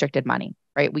restricted money,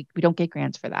 right? We don't get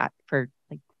grants for that, for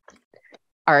like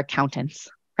our accountants,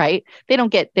 right? They don't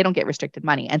get restricted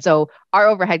money. And so our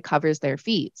overhead covers their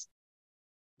fees,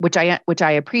 which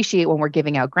I appreciate when we're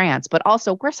giving out grants, but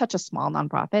also we're such a small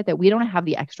nonprofit that we don't have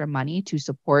the extra money to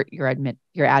support your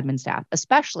admin staff,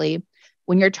 especially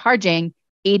when you're charging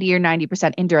 80 or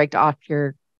 90% indirect off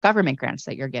your government grants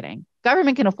that you're getting.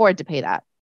 Government can afford to pay that.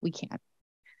 We can't.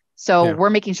 So we're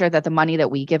making sure that the money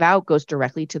that we give out goes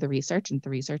directly to the research and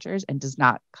the researchers and does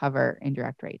not cover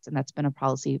indirect rates. And that's been a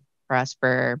policy for us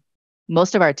for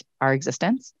most of our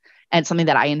existence, and something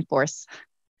that I enforce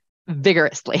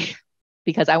vigorously,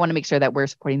 because I want to make sure that we're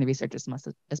supporting the research as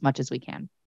much as we can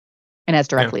and as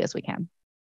directly as we can.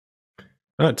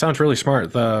 It sounds really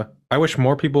smart. I wish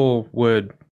more people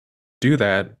would do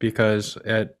that, because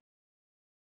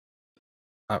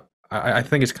I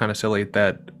think it's kind of silly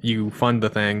that you fund the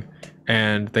thing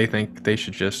and they think they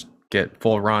should just get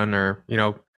full run, or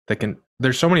they can.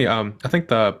 There's so many. I think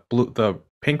the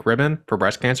pink ribbon for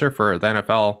breast cancer for the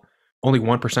NFL, only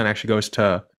 1% actually goes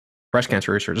to breast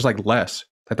cancer research. It's like less.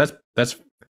 Like that's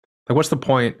like, what's the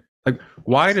point? Like,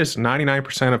 why does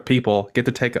 99% of people get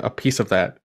to take a piece of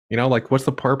that? Like, what's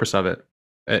the purpose of it?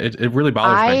 It really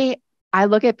bothers me. I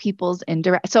look at people's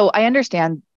indirect. So I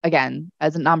understand, again,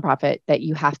 as a nonprofit, that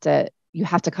you have to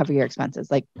cover your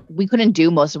expenses. Like, we couldn't do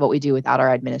most of what we do without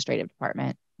our administrative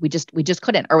department. We just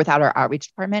couldn't, or without our outreach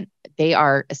department. They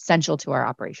are essential to our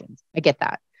operations. I get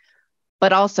that.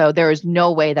 But also, there is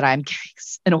no way that I'm giving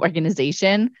an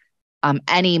organization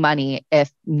any money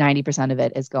if 90% of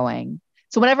it is going.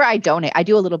 So whenever I donate, I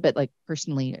do a little bit, like,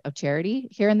 personally, of charity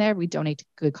here and there. We donate to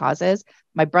good causes.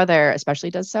 My brother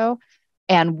especially does so.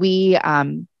 And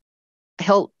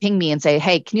he'll ping me and say,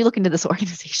 hey, can you look into this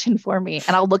organization for me?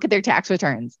 And I'll look at their tax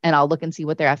returns and I'll look and see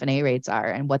what their F&A rates are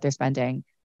and what they're spending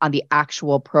on the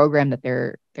actual program that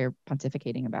they're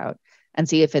pontificating about, and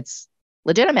see if it's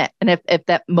legitimate. And if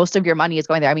that most of your money is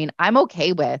going there. I mean, I'm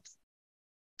okay with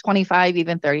 25,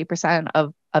 even 30%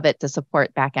 of it to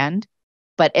support back end.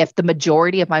 But if the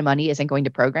majority of my money isn't going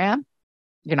to program,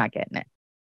 you're not getting it.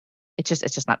 It's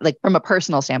just not, like, from a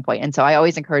personal standpoint. And so I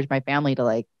always encourage my family to,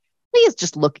 like, please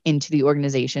just look into the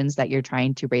organizations that you're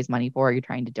trying to raise money for, or you're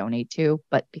trying to donate to,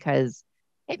 but because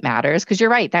it matters. Because you're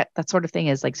right, that sort of thing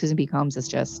is, like, Susan B. Combs is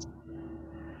just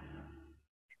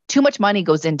too much money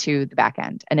goes into the back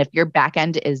end. And if your back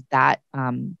end is that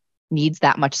needs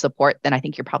that much support, then I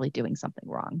think you're probably doing something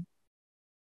wrong.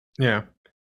 Yeah.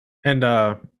 And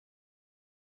I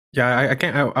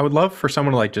can't, I would love for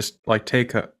someone to, like, just like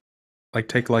take a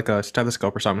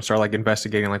stethoscope or something and start, like,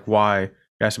 investigating, like, why it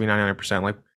has to be 99%,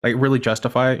 like really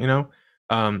justify it, you know?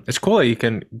 It's cool that you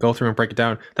can go through and break it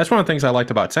down. That's one of the things I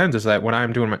liked about SENS, is that when I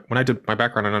did my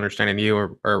background in understanding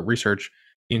you or research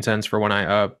in SENS for when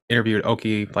I interviewed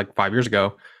Oki like 5 years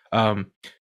ago,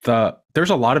 there's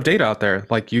a lot of data out there.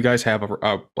 Like, you guys have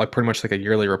like pretty much like a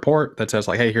yearly report that says,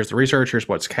 like, hey, here's the research, here's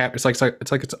what's capped. It's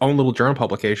like its own little journal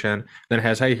publication. Then it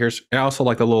has, hey, here's, and also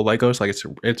like the little Legos, like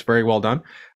it's very well done,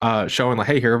 showing, like,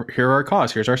 hey, here are our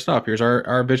costs, here's our stuff, here's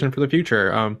our vision for the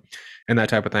future, and that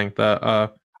type of thing.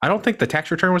 I don't think the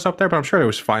tax return was up there, but I'm sure it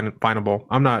was findable.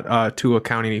 I'm not too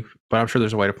accounting, but I'm sure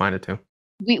there's a way to find it too.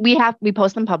 We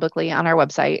post them publicly on our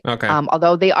website. Okay.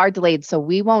 Although they are delayed, so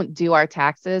we won't do our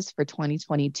taxes for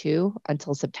 2022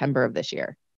 until September of this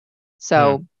year.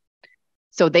 So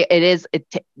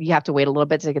you have to wait a little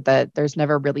bit to get there's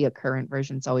never really a current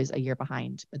version. It's always a year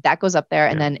behind, but that goes up there.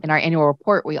 And then in our annual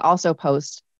report, we also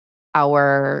post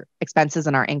our expenses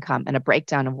and our income and a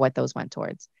breakdown of what those went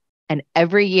towards. And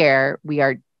every year we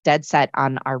are dead set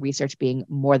on our research being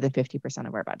more than 50%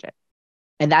 of our budget.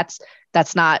 And that's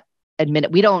not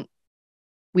admitted. We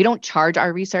don't charge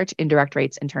our research indirect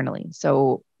rates internally.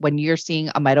 So when you're seeing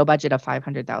a MITO budget of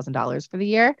 $500,000 for the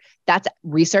year, that's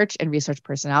research and research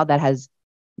personnel that has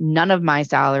none of my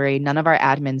salary, none of our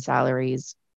admin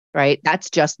salaries, right? That's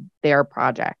just their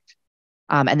project.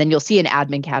 And then you'll see an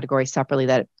admin category separately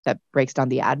that breaks down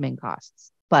the admin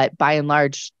costs. But by and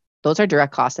large, those are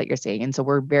direct costs that you're seeing. And so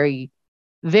we're very,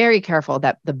 very careful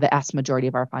that the vast majority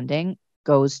of our funding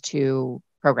goes to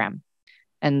program.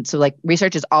 And so, like,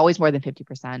 research is always more than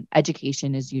 50%.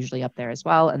 Education is usually up there as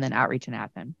well. And then outreach and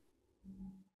admin.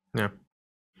 Yeah.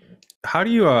 How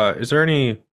do you, is there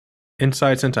any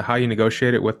insights into how you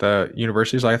negotiate it with the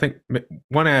universities? Like, I think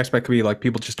one aspect could be, like,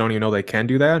 people just don't even know they can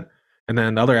do that. And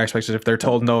then the other aspect is, if they're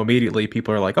told no immediately,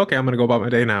 people are like, okay, I'm going to go about my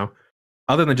day now.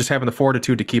 Other than just having the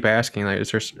fortitude to keep asking, like,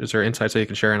 is there insights that you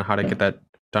can share on how to get that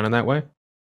done in that way?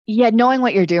 Yeah, knowing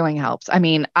what you're doing helps. I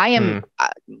mean, I am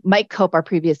Mike Cope, our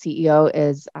previous CEO,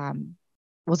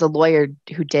 was a lawyer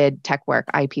who did tech work,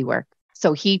 IP work.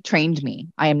 So he trained me.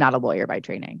 I am not a lawyer by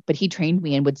training, but he trained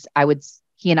me, and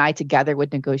he and I together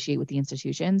would negotiate with the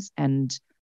institutions, and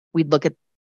we would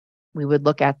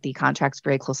look at the contracts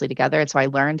very closely together. And so I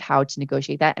learned how to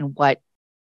negotiate that and what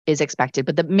is expected.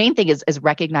 But the main thing is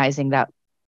recognizing that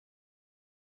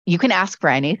you can ask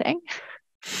for anything,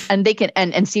 and they can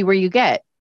and see where you get.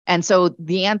 And so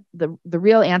the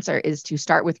real answer is to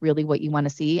start with really what you want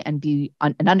to see and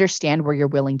and understand where you're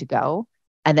willing to go,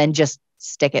 and then just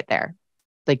stick it there,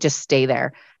 like, just stay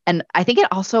there. And I think it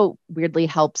also weirdly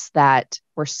helps that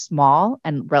we're small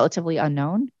and relatively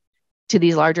unknown to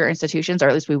these larger institutions, or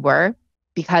at least we were,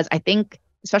 because I think,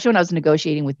 especially when I was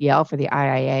negotiating with Yale for the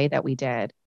IIA that we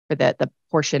did for the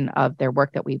portion of their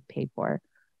work that we paid for,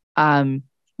 I don't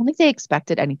think they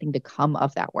expected anything to come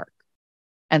of that work.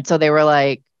 And so they were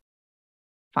like,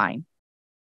 fine.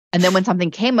 And then when something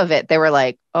came of it, they were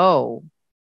like, oh,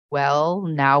 well,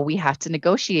 now we have to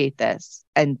negotiate this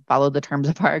and follow the terms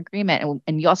of our agreement.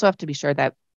 And you also have to be sure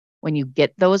that when you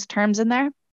get those terms in there,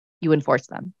 you enforce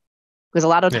them. Because a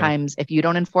lot of times, if you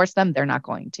don't enforce them, they're not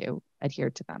going to adhere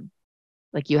to them.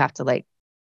 Like, you have to, like,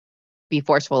 be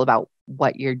forceful about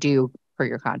what you're due for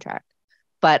your contract.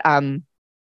 But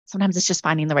sometimes it's just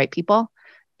finding the right people.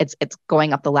 It's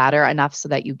going up the ladder enough so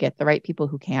that you get the right people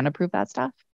who can approve that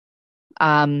stuff.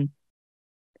 And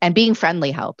being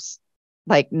friendly helps.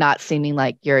 Like, not seeming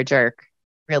like you're a jerk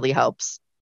really helps.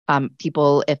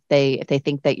 People, if they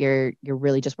think that you're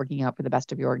really just working out for the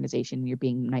best of your organization, you're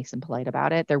being nice and polite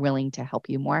about it, they're willing to help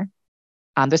you more.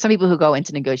 There's some people who go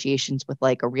into negotiations with,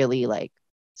 like, a really, like,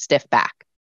 stiff back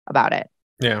about it.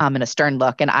 And a stern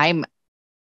look. And I'm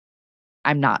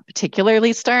not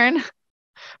particularly stern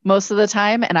most of the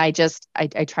time. And I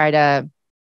try to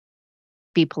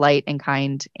be polite and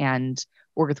kind and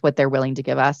work with what they're willing to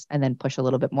give us, and then push a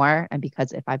little bit more. And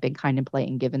because if I've been kind and polite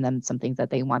and given them some things that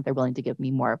they want, they're willing to give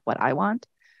me more of what I want.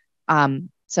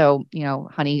 So,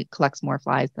 honey collects more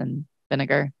flies than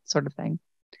vinegar, sort of thing.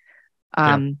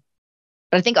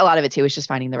 But I think a lot of it too is just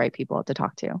finding the right people to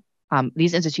talk to.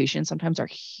 These institutions sometimes are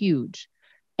huge.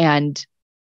 And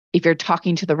if you're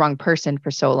talking to the wrong person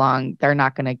for so long, they're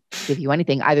not going to give you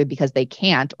anything, either because they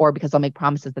can't or because they'll make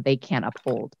promises that they can't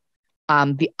uphold.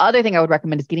 The other thing I would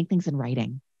recommend is getting things in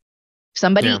writing.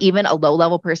 Somebody, even a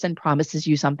low-level person, promises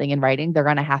you something in writing, they're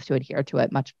going to have to adhere to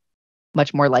it much,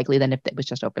 much more likely than if it was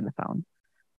just over the phone.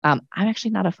 I'm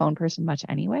actually not a phone person much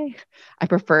anyway. I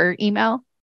prefer email.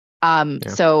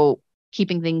 So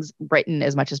keeping things written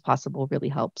as much as possible really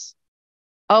helps.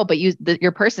 Oh, but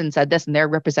your person said this and they're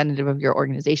representative of your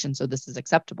organization, so this is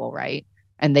acceptable, right?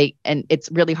 And it's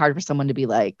really hard for someone to be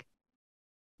like,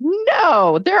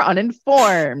 no, they're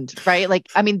uninformed, right? Like,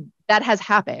 I mean, that has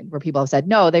happened where people have said,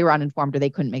 no, they were uninformed or they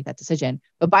couldn't make that decision.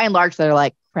 But by and large, they're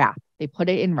like, crap, they put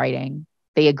it in writing.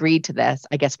 They agreed to this.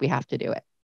 I guess we have to do it.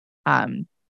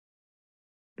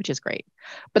 Which is great.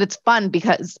 But it's fun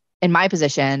because in my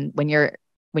position, when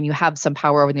you have some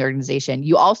power over the organization,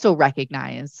 you also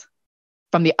recognize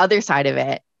from the other side of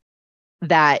it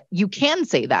that you can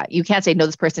say that. You can't say, no,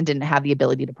 this person didn't have the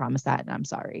ability to promise that, and I'm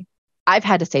sorry. I've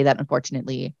had to say that,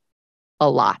 unfortunately, a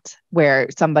lot, where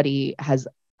somebody has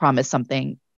promised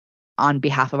something on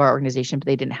behalf of our organization, but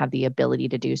they didn't have the ability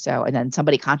to do so. And then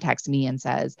somebody contacts me and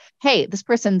says, hey, this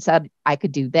person said I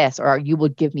could do this, or you will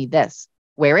give me this.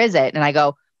 Where is it? And I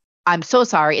go, I'm so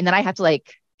sorry. And then I have to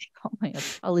like, oh, my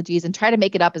apologies, and try to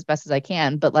make it up as best as I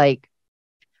can. But like,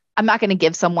 I'm not going to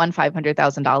give someone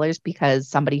 $500,000 because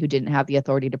somebody who didn't have the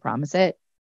authority to promise it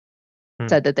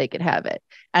said that they could have it.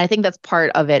 And I think that's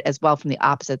part of it as well from the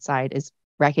opposite side, is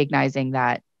recognizing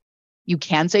that you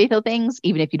can say those things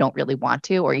even if you don't really want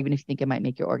to, or even if you think it might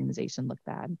make your organization look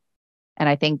bad. And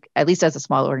I think, at least as a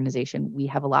small organization, we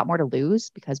have a lot more to lose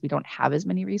because we don't have as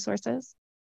many resources.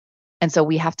 And so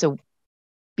we have to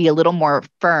be a little more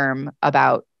firm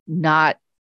about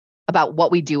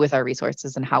what we do with our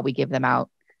resources and how we give them out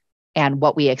and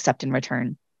what we accept in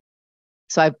return.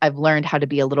 So I've learned how to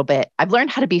be I've learned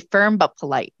how to be firm but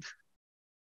polite.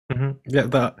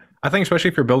 Yeah, I think especially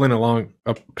if you're building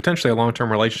potentially a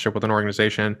long-term relationship with an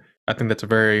organization, I think that's a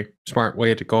very smart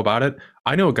way to go about it.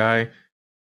 I know a guy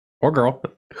or girl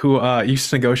who used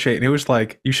to negotiate, and it was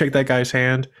like you shake that guy's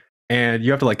hand and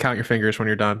you have to like count your fingers when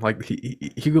you're done. Like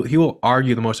he will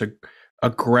argue the most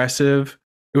aggressive.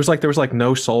 It was like there was like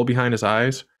no soul behind his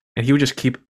eyes, and he would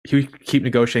keep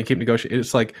negotiating.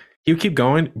 It's like he would keep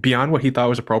going beyond what he thought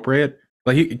was appropriate.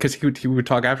 Like because he would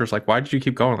talk after us like, why did you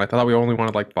keep going? Like, I thought we only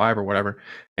wanted like 5 or whatever.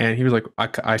 And he was like,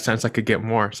 I sense I could get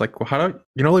more. It's like, well, how do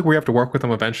like we have to work with them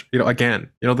eventually,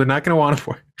 again, they're not going to want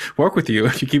to work with you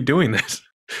if you keep doing this.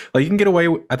 Like you can get away.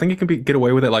 I think you can get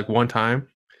away with it like one time.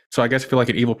 So I guess if you're like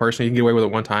an evil person, you can get away with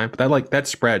it one time, but that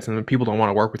spreads and then people don't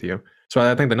want to work with you. So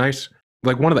I think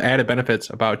one of the added benefits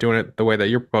about doing it the way that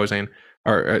you're proposing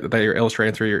or that you're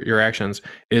illustrating through your actions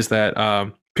is that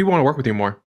people want to work with you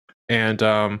more. And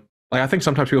like I think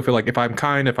sometimes people feel like if I'm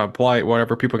kind, if I'm polite,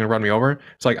 whatever, people can run me over.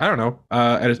 It's like, I don't know,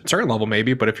 at a certain level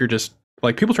maybe, but if you're just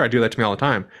like, people try to do that to me all the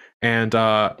time, and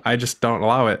I just don't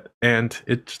allow it, and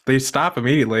they stop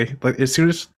immediately. Like as soon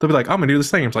as they'll be like, I'm gonna do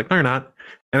this thing, I'm like, no, you're not.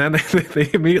 And then they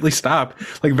immediately stop.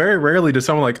 Like very rarely does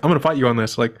someone like, I'm gonna fight you on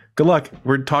this. Like, good luck.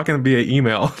 We're talking via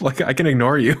email. Like I can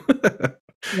ignore you.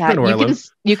 Yeah,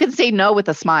 you can say no with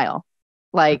a smile.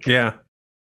 Like yeah,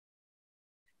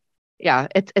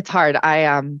 it's hard.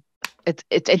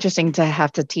 It's interesting to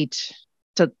have to teach.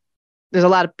 There's a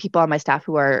lot of people on my staff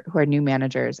who are new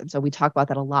managers, and so we talk about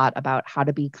that a lot, about how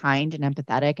to be kind and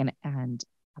empathetic and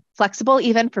flexible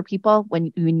even for people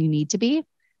when you need to be,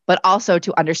 but also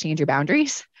to understand your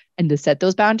boundaries and to set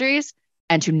those boundaries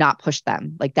and to not push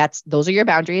them. Like those are your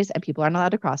boundaries and people aren't allowed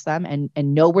to cross them,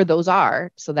 and know where those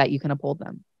are so that you can uphold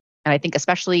them. And I think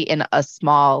especially in a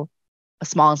small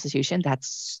institution,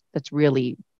 that's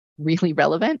really, really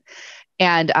relevant.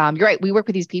 And you're right. We work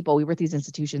with these people. We work with these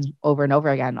institutions over and over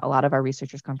again. A lot of our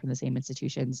researchers come from the same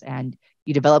institutions, and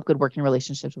you develop good working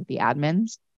relationships with the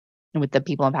admins and with the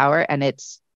people in power. And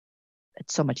it's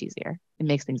so much easier. It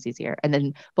makes things easier.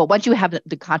 But once you have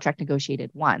the contract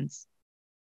negotiated once,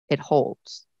 it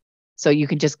holds. So you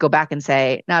can just go back and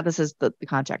say, no, this is the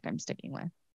contract I'm sticking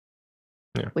with,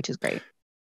 which is great.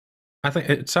 I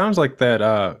think it sounds like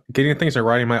that getting things in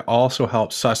writing might also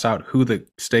help suss out who the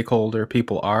stakeholder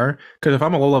people are. Because if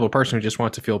I'm a low-level person who just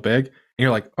wants to feel big, and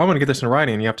you're like, I'm going to get this in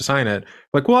writing, and you have to sign it.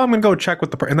 Like, well, I'm going to go check with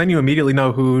the person. And then you immediately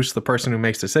know who's the person who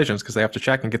makes decisions because they have to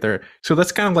check and get their... So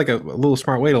that's kind of like a little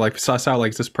smart way to like suss out,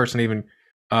 like, is this person even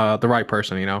the right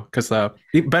person, you know, because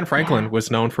Ben Franklin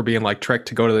was known for being like tricked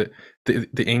to go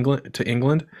to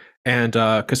England, and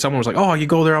because someone was like, "Oh, you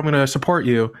go there, I'm going to support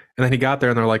you," and then he got there,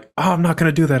 and they're like, "Oh, I'm not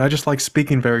going to do that. I just like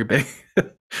speaking very big."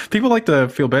 People like to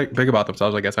feel big about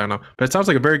themselves, I guess. I don't know, but it sounds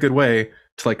like a very good way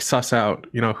to like suss out,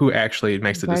 you know, who actually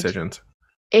makes the decisions.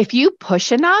 If you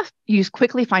push enough, you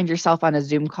quickly find yourself on a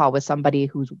Zoom call with somebody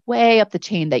who's way up the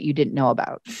chain that you didn't know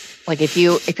about. Like if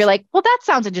you're like, well, that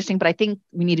sounds interesting, but I think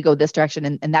we need to go this direction.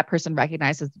 And that person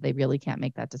recognizes that they really can't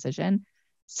make that decision.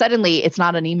 Suddenly it's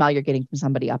not an email you're getting from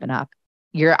somebody up and up.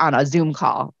 You're on a Zoom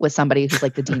call with somebody who's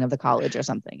like the dean of the college or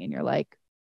something. And you're like,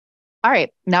 all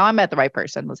right, now I'm at the right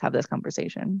person. Let's have this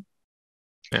conversation.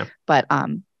 Yeah. But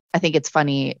I think it's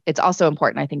funny. It's also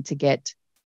important, I think, to get,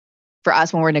 for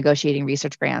us, when we're negotiating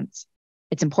research grants,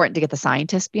 it's important to get the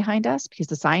scientists behind us, because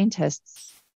the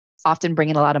scientists often bring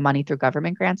in a lot of money through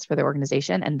government grants for their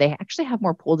organization, and they actually have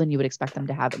more pull than you would expect them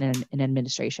to have in an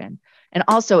administration. And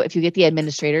also, if you get the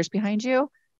administrators behind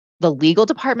you, the legal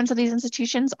departments of these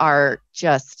institutions are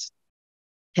just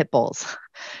pit bulls.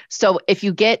 So if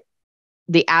you get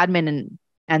the admin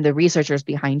and the researchers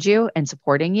behind you and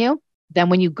supporting you, then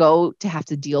when you go to have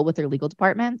to deal with their legal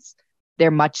departments,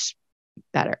 they're much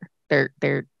better.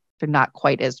 They're not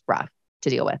quite as rough to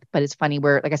deal with. But it's funny,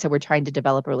 like I said, we're trying to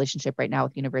develop a relationship right now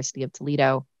with the University of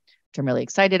Toledo, which I'm really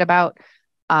excited about.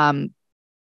 And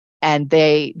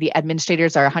the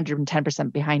administrators are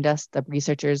 110% behind us. The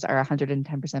researchers are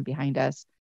 110% behind us.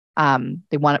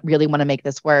 They really want to make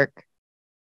this work.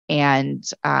 And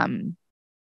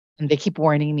they keep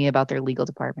warning me about their legal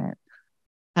department.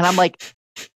 And I'm like,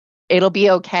 it'll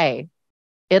be okay.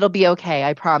 It'll be okay.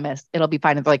 I promise. It'll be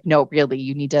fine. And they're like, no, really,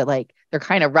 you need to, like, they're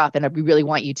kind of rough and we really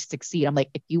want you to succeed. I'm like,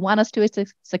 if you want us to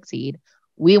succeed,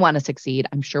 we want to succeed.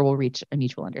 I'm sure we'll reach a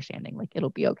mutual understanding. Like, it'll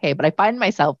be okay. But I find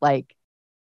myself like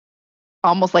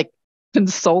almost like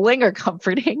consoling or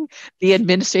comforting the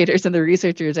administrators and the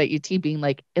researchers at UT, being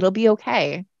like, it'll be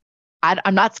okay.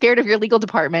 I'm not scared of your legal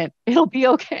department. It'll be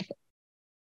okay.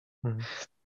 Mm-hmm.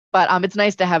 But it's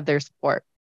nice to have their support.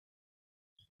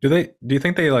 Do you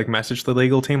think they like message the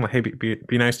legal team like, hey, be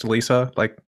nice to Lisa,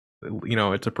 like, you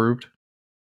know, it's approved?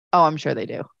 Oh, I'm sure they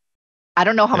do. I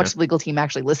don't know how much the legal team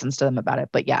actually listens to them about it,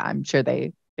 but yeah, I'm sure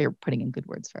they're putting in good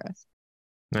words for us.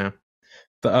 Yeah.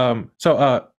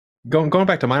 So going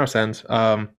back to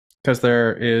MitoSENS, because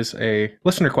there is a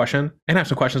listener question, and I have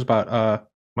some questions about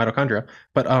mitochondria,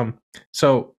 but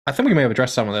so I think we may have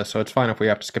addressed some of this, so it's fine if we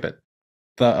have to skip it.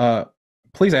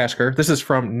 Please ask her. This is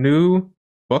from New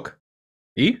Bookie.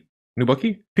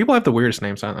 People have the weirdest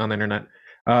names on the internet.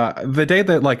 The day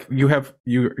that like you have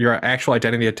your actual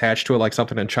identity attached to it, like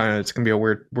something in China, it's gonna be a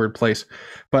weird place.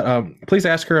 But please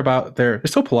ask her about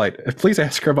it's so polite. Please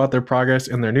ask her about their progress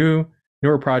in their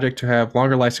newer project to have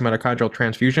longer lasting mitochondrial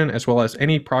transfusion, as well as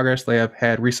any progress they have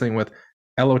had recently with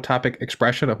allotopic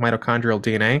expression of mitochondrial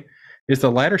DNA. Is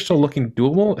the latter still looking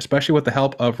doable, especially with the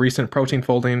help of recent protein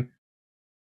folding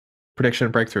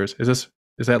prediction breakthroughs?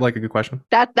 Is that like a good question?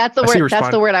 That's the word.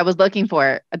 That's the word I was looking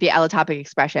for. The allotopic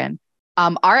expression.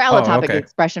 Our allotopic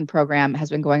expression program has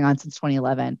been going on since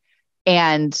 2011,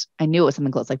 and I knew it was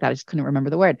something close like that. I just couldn't remember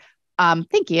the word.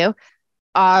 Thank you.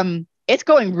 It's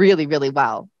going really, really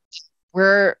well.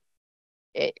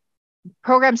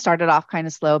 Program started off kind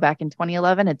of slow back in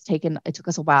 2011. It took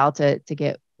us a while to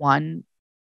get one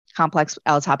complex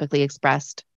allotopically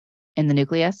expressed in the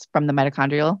nucleus from the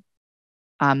mitochondrial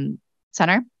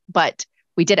center, but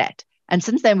we did it. And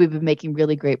since then, we've been making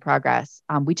really great progress.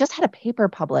 We just had a paper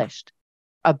published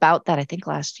about that, I think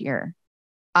last year.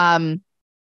 But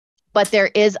there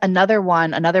is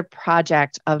another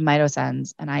project of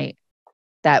MitoSENS, and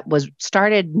that was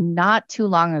started not too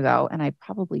long ago, and I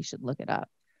probably should look it up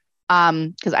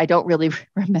because I don't really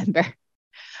remember.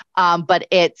 But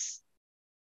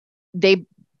they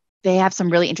have some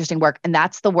really interesting work, and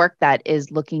that's the work that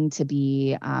is looking to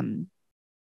be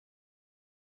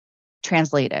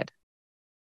translated.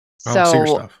 So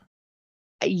serious stuff.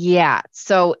 Yeah.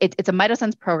 So it's a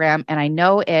MitoSENS program, and I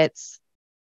know it's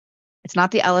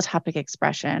not the allotopic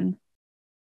expression.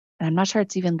 And I'm not sure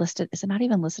it's even listed. Is it not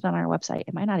even listed on our website?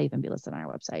 It might not even be listed on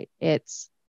our website. It's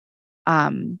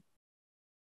not,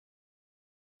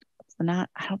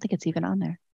 I don't think it's even on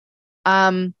there.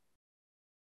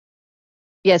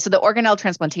 Yeah, so the organelle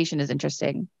transplantation is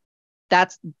interesting.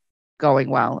 That's going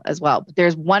well as well. But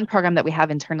there's one program that we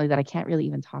have internally that I can't really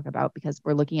even talk about because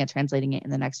we're looking at translating it in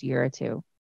the next year or two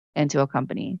into a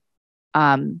company.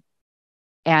 And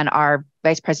our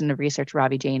vice president of research,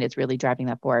 Ravi Jain, is really driving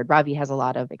that forward. Ravi has a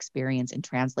lot of experience in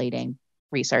translating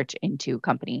research into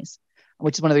companies,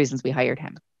 which is one of the reasons we hired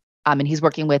him. And he's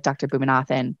working with Dr.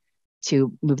 Bhumanathan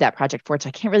to move that project forward. So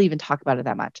I can't really even talk about it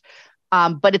that much.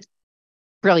 But it's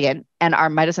brilliant. And our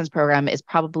MitoSense program is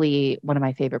probably one of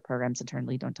my favorite programs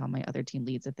internally. Don't tell my other team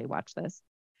leads if they watch this.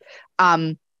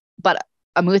 But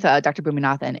Amutha, Dr.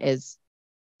 Bhuminathan, is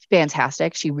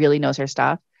fantastic. She really knows her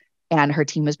stuff. And her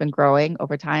team has been growing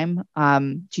over time.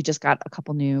 She just got a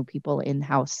couple new people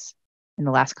in-house in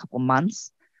the last couple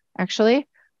months, actually.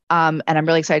 And I'm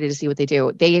really excited to see what they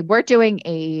do. They were doing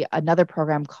another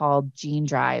program called Gene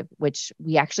Drive, which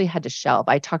we actually had to shelve.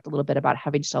 I talked a little bit about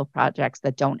having shelf projects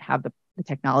that don't have the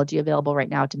technology available right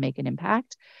now to make an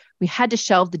impact. We had to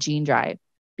shelve the Gene Drive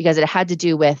because it had to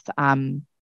do with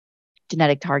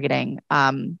genetic targeting.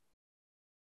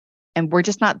 And we're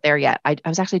just not there yet. I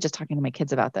was actually just talking to my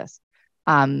kids about this.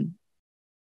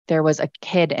 There was a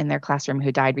kid in their classroom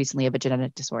who died recently of a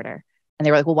genetic disorder. And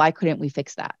they were like, well, why couldn't we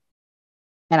fix that?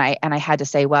 And I had to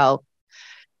say, well,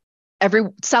 every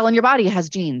cell in your body has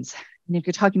genes. And if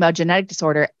you're talking about genetic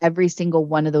disorder, every single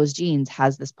one of those genes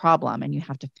has this problem and you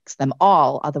have to fix them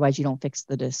all. Otherwise, you don't fix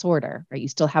the disorder, right? You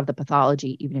still have the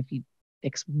pathology, even if you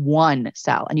fix one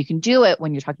cell. And you can do it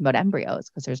when you're talking about embryos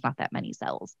because there's not that many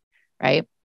cells, right?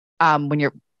 When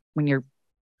you're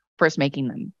first making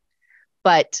them.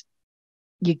 But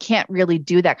you can't really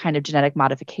do that kind of genetic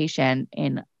modification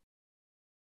in a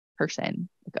person,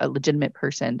 like a legitimate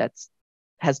person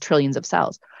has trillions of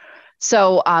cells.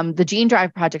 So the Gene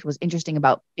Drive project was interesting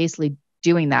about basically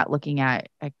doing that, looking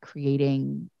at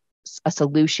creating a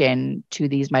solution to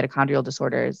these mitochondrial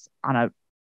disorders on a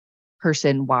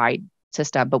person-wide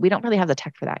system. But we don't really have the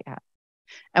tech for that yet.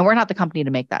 And we're not the company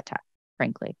to make that tech,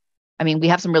 frankly. I mean, we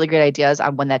have some really great ideas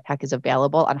on when that tech is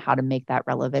available on how to make that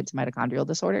relevant to mitochondrial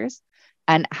disorders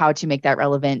and how to make that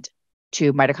relevant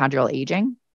to mitochondrial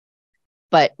aging.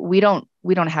 But we don't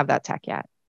have that tech yet.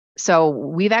 So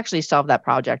we've actually solved that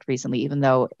project recently, even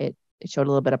though it showed a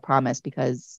little bit of promise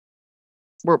because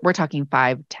we're talking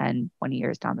 5, 10, 20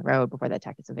 years down the road before that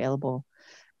tech is available.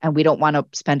 And we don't want to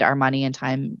spend our money and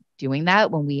time doing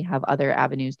that when we have other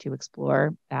avenues to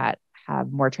explore that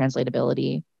have more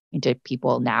translatability into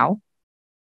people now.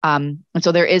 And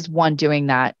so there is one doing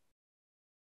that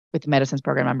with the MitoSense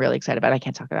program. I'm really excited about it. I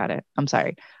can't talk about it. I'm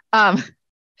sorry.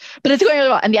 But it's going really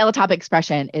well. And the allotopic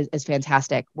expression is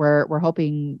fantastic. We're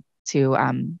hoping to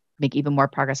make even more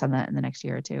progress on that in the next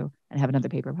year or two and have another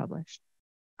paper published.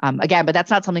 Again, but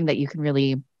that's not something that you can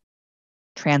really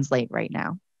translate right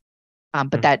now.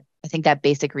 But I think that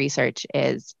basic research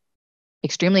is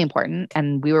extremely important.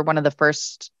 And we were one of the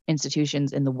first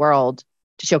institutions in the world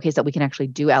to showcase that we can actually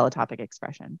do allotopic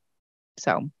expression.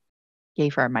 So yay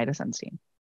for our MitoSense team.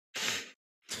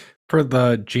 For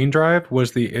the Gene Drive,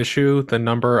 was the issue the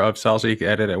number of cells that you could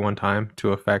edit at one time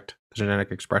to affect the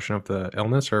genetic expression of the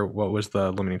illness, or what was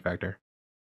the limiting factor?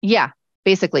 Yeah,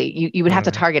 basically, you would have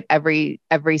to target every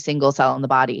single cell in the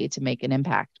body to make an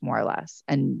impact, more or less.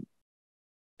 And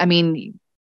I mean,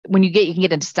 when you can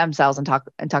get into stem cells and talk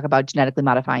about genetically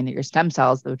modifying your stem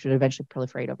cells, which would eventually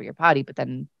proliferate over your body, but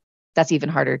then that's even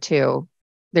harder too.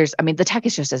 The tech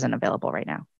just isn't available right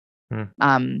now.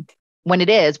 When it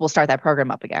is, we'll start that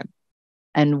program up again.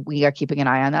 And we are keeping an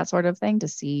eye on that sort of thing to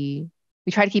see.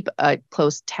 We try to keep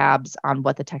close tabs on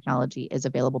what the technology is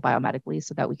available biomedically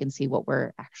so that we can see what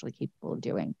we're actually capable of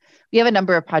doing. We have a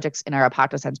number of projects in our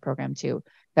Autodidact program too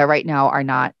that right now are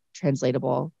not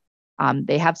translatable.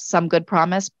 They have some good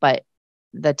promise, but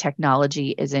the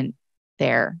technology isn't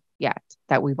there yet,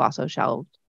 that we've also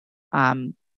shelved.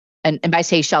 And by I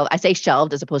say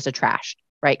shelved as opposed to trashed,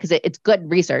 right? Because it's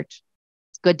good research,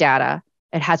 it's good data,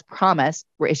 it has promise.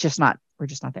 We're just not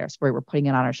there. So we're putting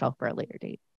it on our shelf for a later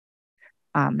date.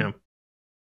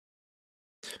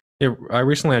 Yeah, I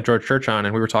recently had George Church on,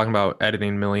 and we were talking about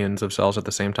editing millions of cells at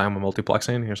the same time with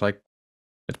multiplexing. He was like,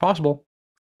 "It's possible,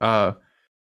 but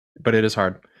it is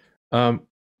hard."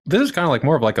 This is kind of like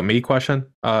more of like a me question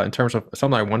in terms of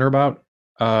something I wonder about.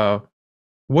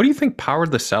 What do you think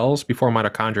powered the cells before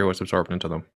mitochondria was absorbed into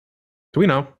them? Do we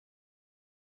know?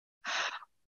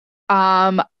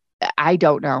 I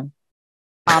don't know.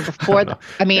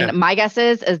 My guess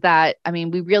is that,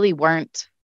 we really weren't,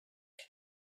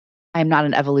 I'm not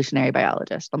an evolutionary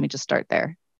biologist. Let me just start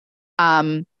there.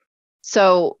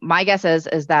 So my guess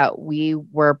is that we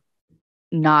were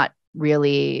not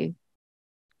really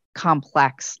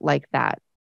complex like that.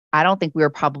 I don't think we were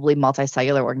probably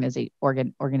multicellular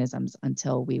organisms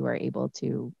until we were able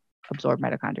to absorb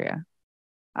mitochondria.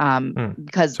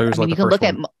 Because so you can look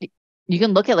at you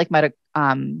can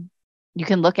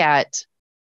look at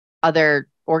other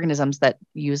organisms that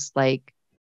use their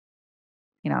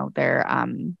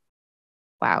the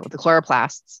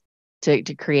chloroplasts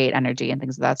to create energy and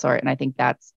things of that sort. And I think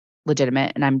that's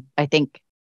legitimate. And I think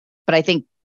But I think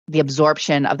the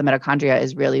absorption of the mitochondria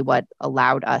is really what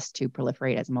allowed us to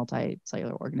proliferate as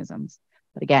multicellular organisms.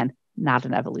 But again, not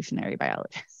an evolutionary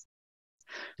biologist.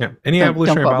 Yeah. Any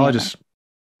evolutionary biologists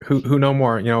who know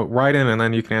more, write in, and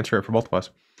then you can answer it for both of us.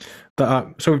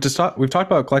 So we've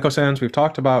talked about GlycoSENS, we've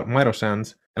talked about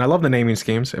mitoSENS, and I love the naming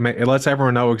schemes. It lets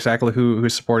everyone know exactly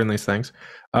who's supporting these things.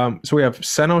 So we have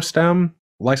SENOSTEM,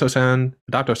 LYSOSEN,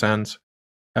 ADAPTOSENS,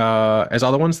 as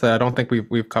other ones that I don't think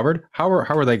we've covered. How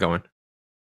are they going?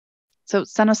 So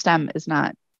SENOSTEM is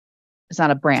not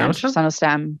a branch.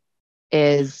 SENOSTEM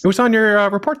is. It was on your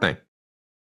report thing.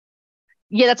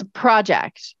 Yeah, that's a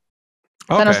project.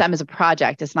 Okay. SENOSTEM is a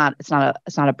project. It's not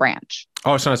a branch.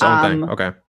 Oh, it's not its own thing.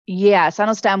 Okay. Yeah,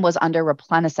 SENOSTEM was under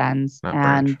RepleniSENS,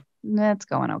 and it's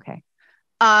going okay.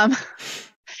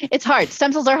 It's hard.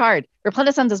 Stem cells are hard.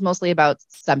 RepleniSENS is mostly about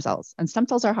stem cells, and stem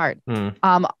cells are hard.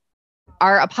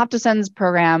 Our APoptoSENS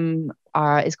program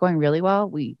is going really well.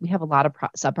 We have a lot of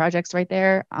sub-projects right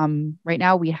there. Right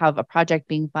now, we have a project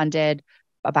being funded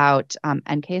about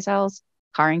NK cells,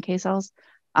 CAR NK cells,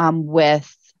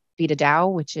 with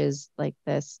VitaDAO, which is like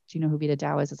this. Do you know who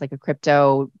VitaDAO is? It's like a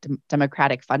crypto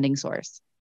democratic funding source,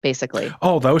 basically.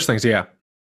 Oh, those things, yeah.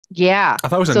 Yeah. I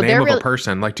thought it was a name of a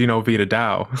person. Like, do you know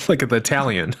VitaDAO? Like the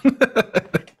Italian.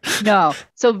 No.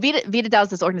 So VitaDAO is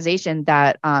this organization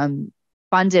that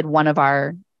funded one of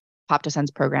our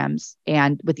APoptoSENS programs,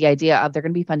 and with the idea of they're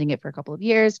going to be funding it for a couple of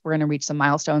years. We're going to reach some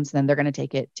milestones, and then they're going to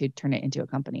take it to turn it into a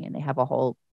company, and they have a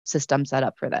whole system set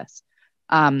up for this.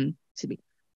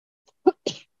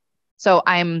 So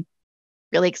I'm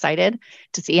really excited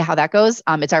to see how that goes.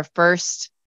 It's our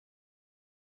first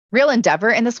real endeavor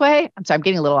in this way. I'm sorry, I'm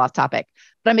getting a little off topic,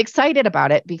 but I'm excited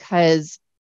about it because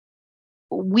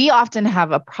we often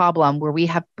have a problem where we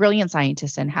have brilliant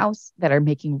scientists in-house that are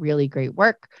making really great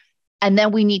work. And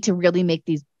then we need to really make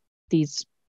these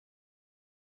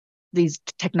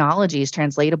technologies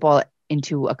translatable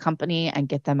into a company and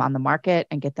get them on the market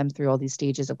and get them through all these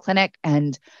stages of clinic.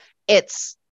 And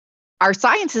our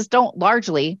scientists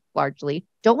largely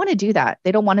don't want to do that.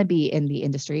 They don't want to be in the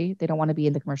industry. They don't want to be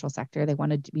in the commercial sector. They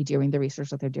want to be doing the research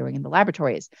that they're doing in the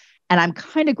laboratories. And I'm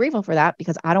kind of grateful for that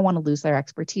because I don't want to lose their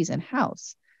expertise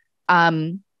in-house,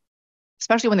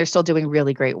 especially when they're still doing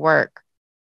really great work.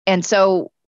 And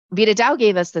so VitaDAO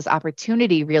gave us this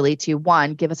opportunity really to,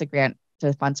 one, give us a grant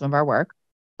to fund some of our work,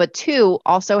 but two,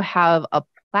 also have a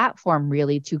platform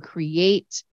really to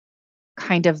create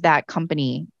kind of that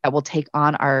company that will take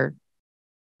on our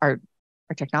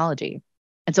technology.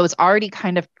 And so it's already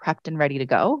kind of prepped and ready to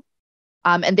go.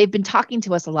 And they've been talking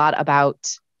to us a lot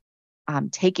about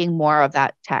taking more of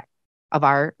that tech of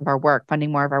our work,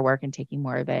 funding more of our work and taking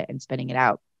more of it and spinning it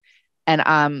out. And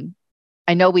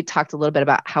I know we talked a little bit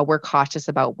about how we're cautious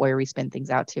about where we spin things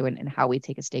out to and how we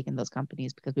take a stake in those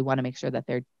companies because we want to make sure that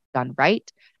they're done right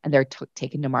and they're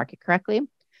taken to market correctly.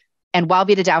 And while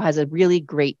VitaDAO has a really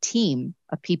great team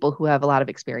of people who have a lot of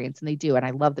experience, and they do, and I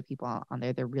love the people on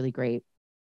there, they're really great,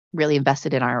 really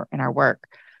invested in our work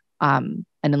and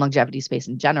in longevity space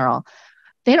in general.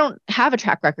 They don't have a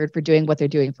track record for doing what they're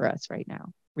doing for us right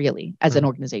now, really, as an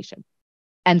organization.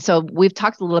 And so we've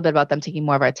talked a little bit about them taking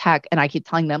more of our tech, and I keep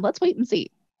telling them, let's wait and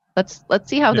see. Let's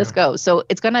see how this goes. So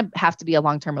it's going to have to be a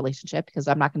long-term relationship because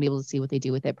I'm not going to be able to see what they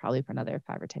do with it probably for another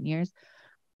 5 or 10 years.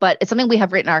 But it's something we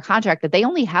have written in our contract that they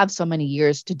only have so many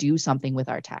years to do something with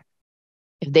our tech.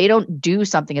 If they don't do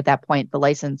something at that point, the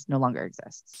license no longer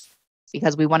exists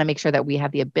because we want to make sure that we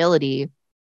have the ability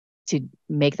to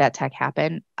make that tech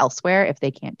happen elsewhere if they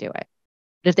can't do it.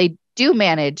 But if they do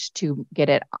manage to get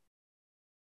it,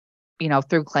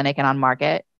 through clinic and on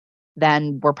market,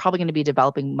 then we're probably going to be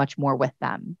developing much more with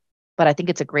them. But I think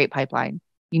it's a great pipeline.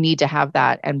 You need to have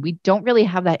that. And we don't really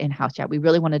have that in-house yet. We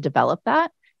really want to develop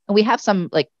that. And we have some,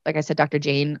 like I said, Dr.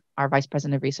 Jane, our vice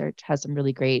president of research, has some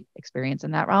really great experience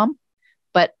in that realm.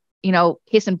 But,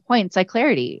 case in point,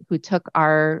 Cyclarity, who took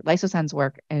our LYSOSENS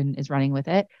work and is running with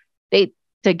it,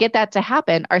 to get that to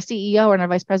happen, our CEO and our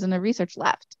vice president of research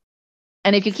left.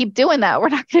 And if you keep doing that, we're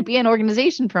not going to be an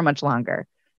organization for much longer.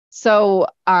 So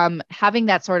having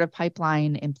that sort of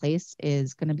pipeline in place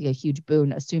is going to be a huge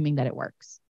boon, assuming that it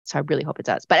works. So I really hope it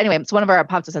does. But anyway, it's one of our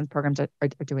APoptoSENS programs are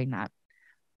doing that.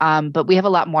 But we have a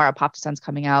lot more APoptoSENS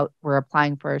coming out. We're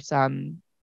applying for some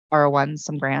R01,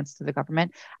 some grants to the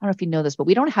government. I don't know if you know this, but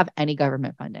we don't have any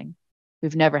government funding.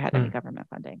 We've never had any government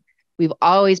funding. We've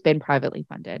always been privately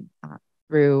funded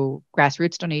through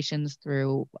grassroots donations,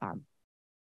 through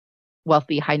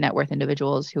wealthy, high net worth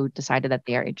individuals who decided that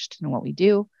they are interested in what we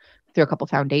do, through a couple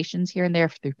foundations here and there,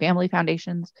 through family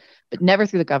foundations, but never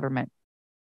through the government.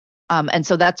 And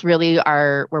so that's really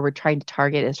where we're trying to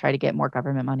target is try to get more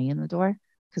government money in the door.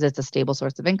 because it's a stable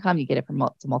source of income. You get it from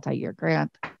it's a multi-year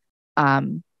grant.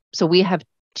 So we have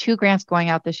 2 grants going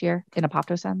out this year in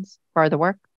ApoptoSENS for the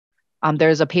work.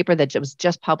 There's a paper that was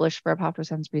just published for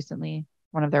ApoptoSENS recently,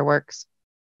 one of their works.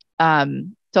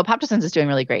 So ApoptoSENS is doing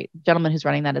really great. The gentleman who's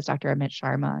running that is Dr. Amit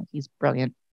Sharma. He's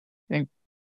brilliant,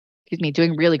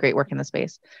 doing really great work in the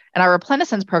space. And our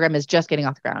RepleniSENS program is just getting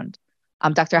off the ground.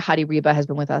 Dr. Hadi Riba has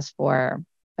been with us for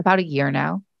about a year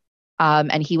now.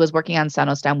 And he was working on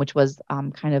SENOSTEM, which was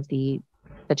kind of the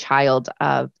child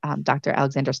of Dr.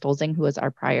 Alexander Stolzing, who was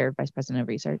our prior vice president of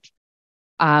research.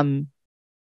 And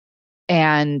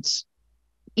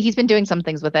he's been doing some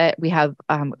things with it. We have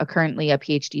currently a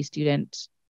PhD student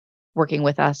working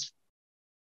with us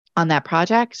on that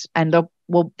project, and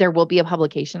there will be a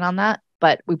publication on that,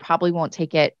 but we probably won't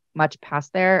take it much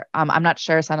past there. I'm not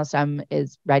sure SENOSTEM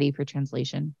is ready for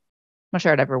translation. I'm not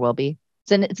sure it ever will be.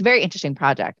 It's a very interesting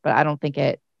project, but I don't think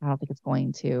it's not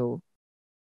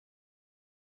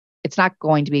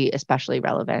going to be especially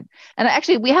relevant. And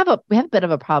actually, we have a bit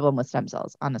of a problem with stem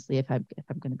cells, honestly, if I'm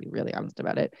going to be really honest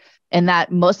about it, and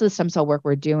that most of the stem cell work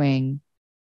we're doing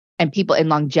and people in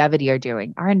longevity are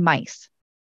doing are in mice.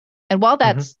 And while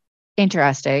that's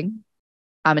interesting,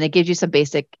 and it gives you some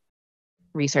basic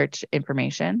research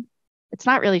information, it's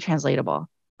not really translatable.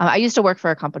 I used to work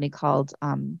for a company called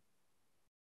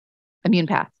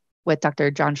ImmunePath with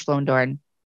Dr. John Schlondorn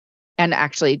and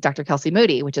actually Dr. Kelsey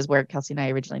Moody, which is where Kelsey and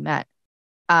I originally met,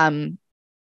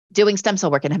 doing stem cell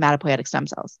work in hematopoietic stem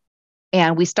cells.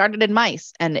 And we started in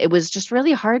mice, and it was just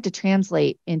really hard to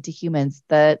translate into humans.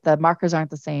 The markers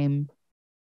aren't the same.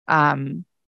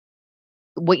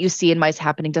 What you see in mice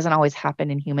happening doesn't always happen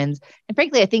in humans. And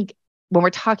frankly, I think when we're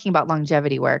talking about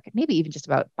longevity work, maybe even just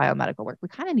about biomedical work, we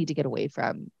kind of need to get away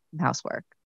from mouse work.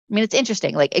 I mean, it's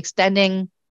interesting, like extending,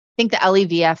 I think the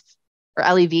LEVF or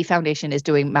LEV Foundation is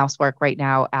doing mouse work right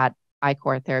now at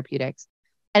iCore Therapeutics.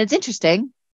 And it's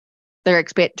interesting. They're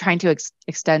trying to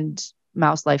extend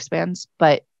mouse lifespans,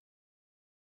 but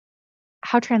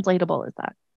how translatable is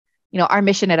that? Our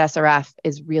mission at SRF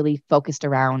is really focused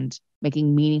around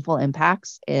making meaningful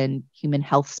impacts in human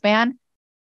health span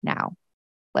now.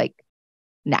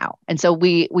 And so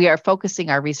we are focusing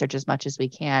our research as much as we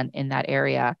can in that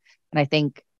area. And I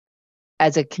think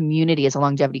as a community, as a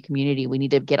longevity community, we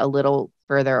need to get a little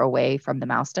further away from the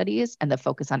mouse studies and the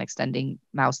focus on extending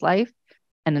mouse life,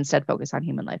 and instead focus on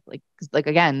human life.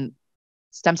 Again,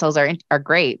 stem cells are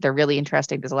great. They're really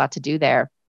interesting. There's a lot to do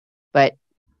there, but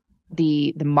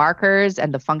the markers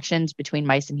and the functions between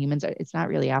mice and humans, it's not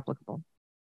really applicable.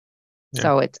 Yeah.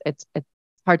 So it's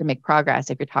hard to make progress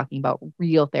if you're talking about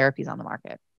real therapies on the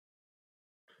market.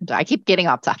 So I keep getting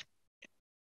off topic.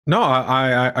 No,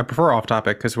 I prefer off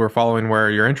topic because we're following where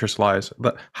your interest lies.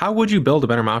 But how would you build a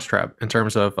better mousetrap in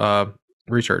terms of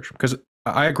research? Because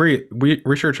I agree,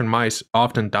 research in mice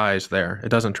often dies there. It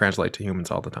doesn't translate to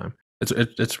humans all the time.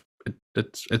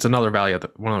 It's another value,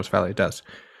 one of those value tests.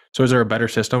 So is there a better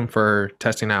system for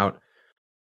testing out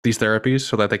these therapies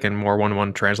so that they can more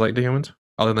one-to-one translate to humans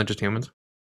other than just humans?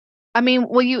 I mean,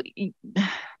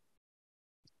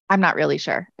 I'm not really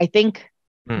sure. I think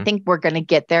we're going to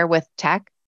get there with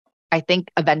tech. I think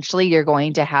eventually you're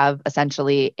going to have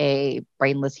essentially a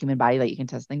brainless human body that you can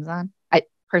test things on. I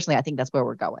think that's where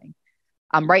we're going.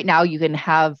 Right now, you can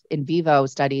have in vivo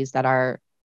studies that are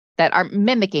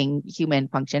mimicking human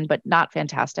function, but not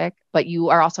fantastic. But you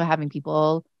are also having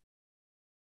people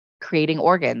creating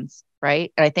organs,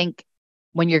 right? And I think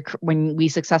when we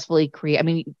successfully create, I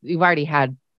mean, we've already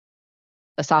had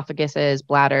esophaguses,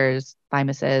 bladders,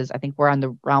 thymuses. I think we're on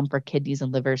the realm for kidneys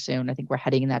and liver soon. I think we're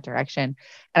heading in that direction.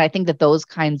 And I think that those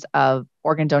kinds of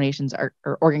organ donations or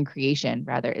organ creation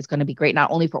rather is going to be great,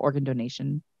 not only for organ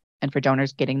donation and for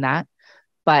donors getting that,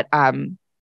 but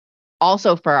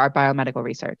also for our biomedical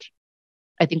research.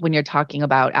 I think when you're talking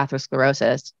about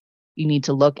atherosclerosis, you need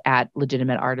to look at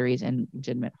legitimate arteries and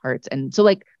legitimate hearts. And so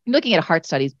looking at heart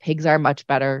studies, pigs are a much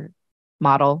better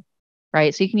model,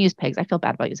 right? So you can use pigs. I feel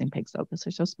bad about using pigs though, because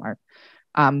they're so smart.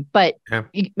 But yeah,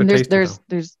 there's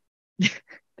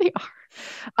they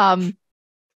are. And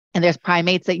there's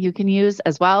primates that you can use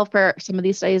as well for some of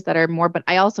these studies that are more, but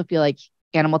I also feel like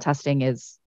animal testing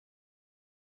it's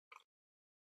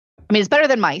better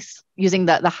than mice using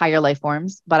the higher life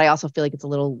forms, but I also feel like it's a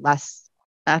little less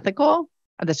ethical.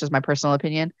 That's just my personal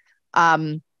opinion.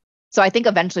 So I think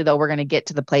eventually, though, we're going to get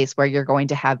to the place where you're going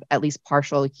to have at least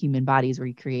partial human bodies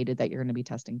recreated that you're going to be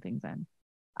testing things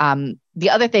in. The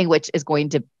other thing, which is going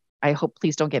to, I hope,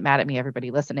 please don't get mad at me, everybody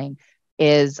listening,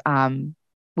 is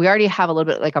we already have a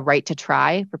little bit like a right to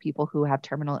try for people who have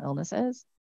terminal illnesses.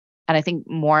 And I think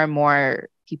more and more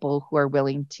people who are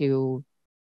willing to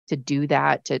do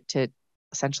that, to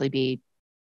essentially be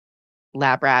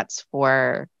lab rats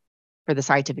for the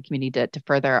scientific community to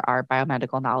further our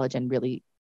biomedical knowledge and really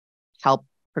help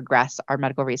progress our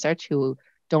medical research, who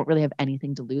don't really have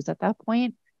anything to lose at that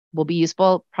point, will be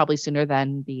useful probably sooner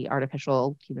than the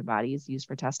artificial human bodies used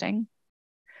for testing.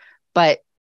 But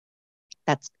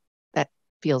that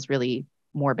feels really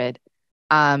morbid.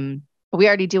 But we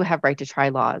already do have right to try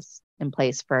laws in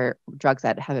place for drugs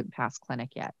that haven't passed clinic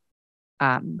yet.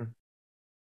 And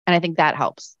I think that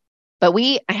helps. But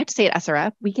I have to say at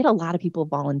SRF, we get a lot of people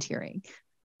volunteering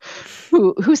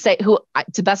who, to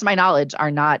the best of my knowledge,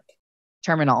 are not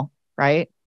terminal,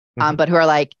 right? But who are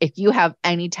like, if you have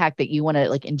any tech that you want to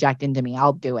like inject into me,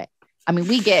 I'll do it. I mean,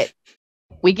 we get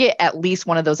at least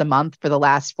one of those a month for the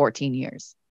last 14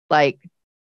 years. Like,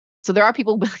 so there are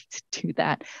people willing to do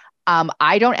that.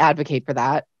 I don't advocate for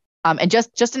that. And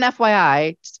just an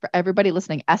FYI, just for everybody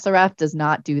listening, SRF does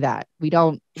not do that. We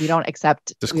don't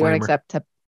accept. Disclaimer. We don't accept.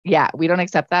 We don't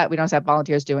accept that. We don't accept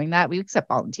volunteers doing that. We accept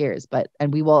volunteers,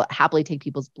 and we will happily take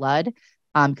people's blood,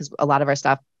 because a lot of our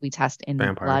stuff we test in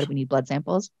blood. We need blood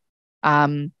samples,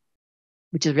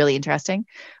 which is really interesting.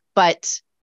 But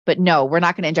no, we're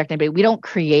not going to inject anybody. We don't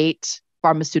create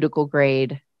pharmaceutical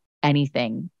grade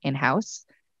anything in-house.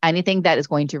 Anything that is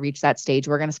going to reach that stage,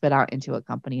 we're going to spit out into a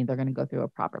company, and they're going to go through a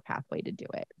proper pathway to do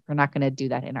it. We're not going to do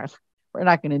that in our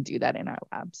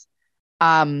labs.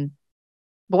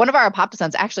 But one of our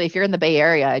ApoptoSENS, actually, if you're in the Bay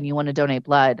Area and you want to donate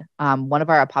blood, one of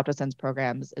our ApoptoSENS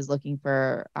programs is looking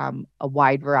for a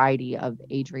wide variety of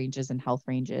age ranges and health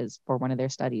ranges for one of their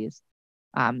studies.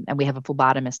 And we have a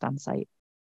phlebotomist on site.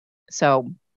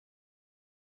 So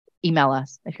email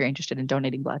us if you're interested in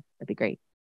donating blood. That'd be great.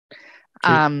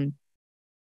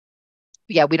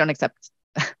 Yeah, we don't accept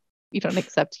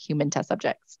human test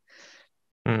subjects.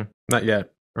 Not yet.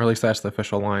 Or at least that's the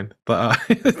official line. But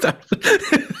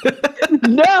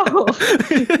no.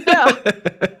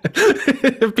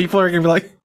 People are gonna be like,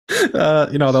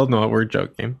 they'll know we're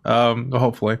joking.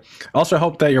 Hopefully. Also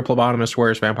hope that your phlebotomist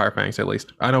wears vampire fangs at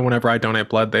least. I know whenever I donate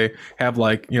blood, they have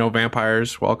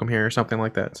vampires welcome here or something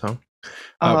like that. So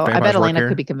I bet Elena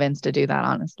could be convinced to do that,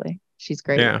 honestly. She's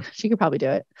great. Yeah. She could probably do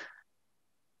it.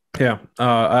 Yeah.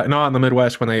 No, in the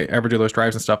Midwest, when they ever do those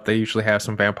drives and stuff, they usually have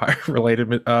some vampire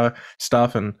related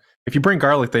stuff. And if you bring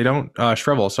garlic, they don't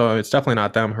shrivel. So it's definitely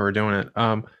not them who are doing it.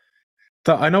 I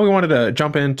know we wanted to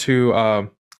jump into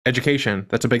education.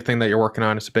 That's a big thing that you're working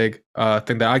on. It's a big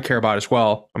thing that I care about as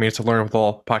well. I mean, it's a Learning With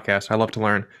Lowell podcast. I love to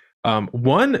learn.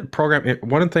 One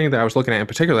thing that I was looking at in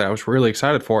particular that I was really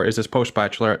excited for is this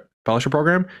post-bachelor fellowship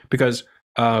program, because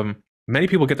many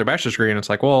people get their bachelor's degree and it's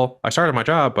like, well, I started my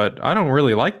job, but I don't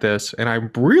really like this. And I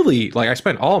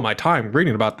spent all my time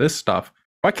reading about this stuff.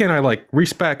 Why can't I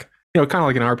respec, kind of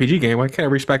like an RPG game? Why can't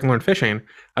I respec and learn fishing?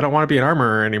 I don't want to be an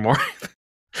armorer anymore,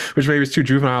 which maybe is too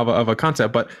juvenile of a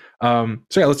concept. But so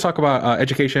yeah, let's talk about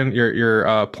education,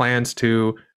 your plans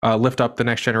to lift up the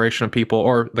next generation of people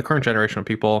or the current generation of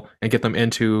people and get them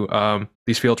into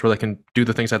these fields where they can do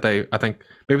the things that I think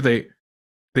maybe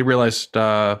they realized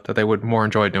that they would more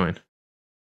enjoy doing.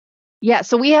 Yeah,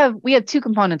 so we have two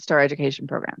components to our education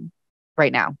program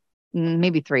right now,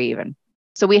 maybe three even.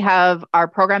 So we have our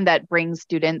program that brings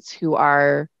students who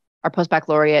are our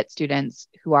post-baccalaureate students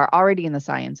who are already in the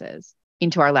sciences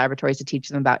into our laboratories to teach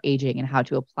them about aging and how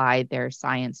to apply their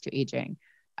science to aging.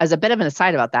 As a bit of an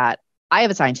aside about that, I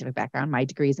have a scientific background. My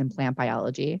degree is in plant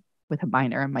biology with a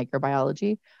minor in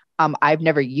microbiology. I've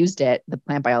never used it, the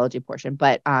plant biology portion,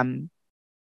 but I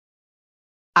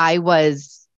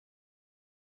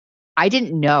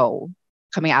didn't know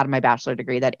coming out of my bachelor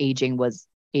degree that aging was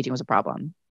a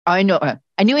problem. I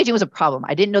knew aging was a problem.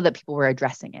 I didn't know that people were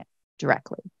addressing it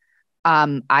directly.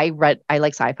 I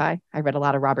like sci-fi. I read a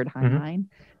lot of Robert Heinlein.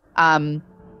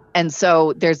 And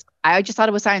so I just thought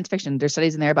it was science fiction. There's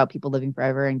studies in there about people living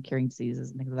forever and curing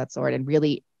diseases and things of that sort, and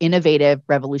really innovative,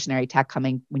 revolutionary tech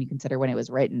coming when you consider when it was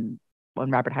written, when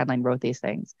Robert Heinlein wrote these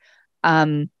things.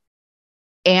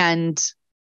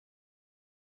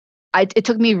 It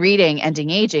took me reading Ending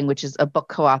Aging, which is a book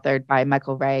co-authored by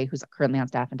Michael Ray, who's currently on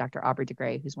staff, and Dr. Aubrey de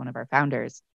Grey, who's one of our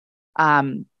founders,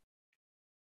 that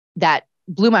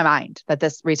blew my mind that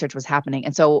this research was happening.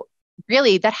 And so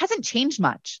really that hasn't changed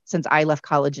much since I left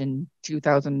college in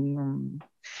 2000.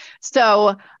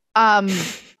 So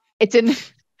it's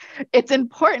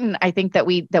important, I think, that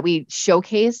we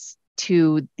showcase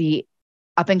to the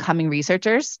up and coming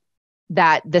researchers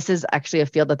that this is actually a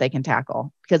field that they can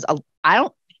tackle, because I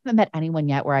haven't met anyone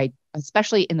yet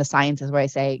especially in the sciences, where I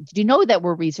say, did you know that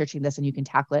we're researching this and you can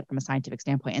tackle it from a scientific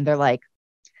standpoint? And they're like,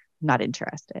 I'm not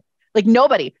interested. Like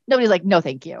nobody's like, no,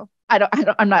 thank you.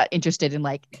 I'm not interested in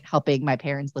like helping my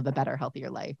parents live a better, healthier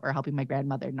life or helping my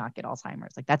grandmother not get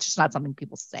Alzheimer's. Like that's just not something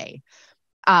people say.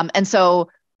 And so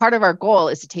part of our goal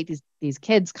is to take these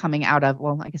kids coming out of,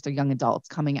 well, I guess they're young adults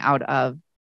coming out of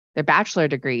their bachelor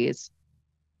degrees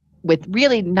with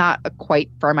really not a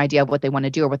quite firm idea of what they want to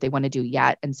do or what they want to do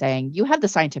yet, and saying, you have the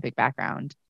scientific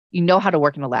background, you know how to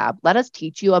work in a lab. Let us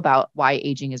teach you about why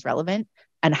aging is relevant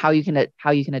and how you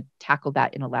can tackle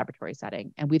that in a laboratory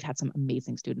setting. And we've had some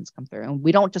amazing students come through, and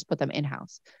we don't just put them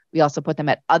in-house. We also put them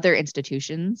at other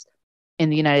institutions in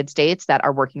the United States that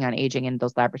are working on aging in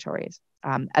those laboratories.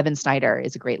 Evan Snyder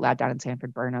is a great lab down in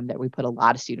Sanford Burnham that we put a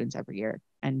lot of students every year,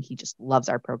 and he just loves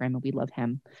our program and we love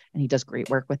him, and he does great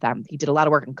work with them. He did a lot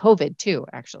of work in COVID too,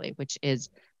 actually, which is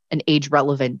an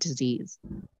age-relevant disease.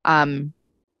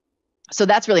 So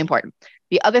that's really important.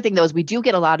 The other thing though is we do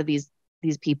get a lot of these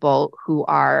people who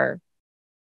are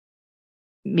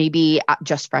maybe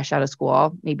just fresh out of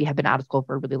school, maybe have been out of school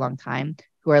for a really long time,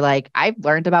 who are like, I've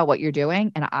learned about what you're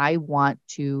doing and I want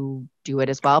to do it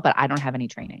as well, but I don't have any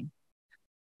training.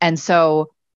 And so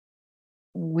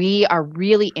we are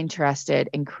really interested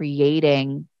in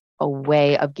creating a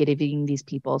way of giving these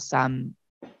people some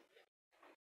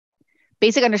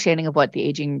basic understanding of what the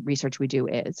aging research we do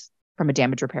is from a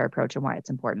damage repair approach and why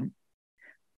it's important,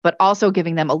 but also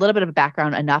giving them a little bit of a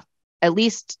background enough, at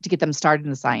least to get them started in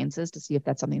the sciences to see if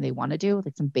that's something they want to do,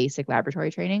 like some basic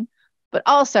laboratory training. But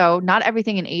also, not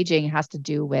everything in aging has to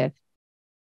do with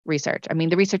research. I mean,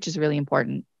 the research is really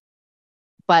important,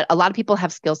 but a lot of people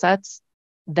have skill sets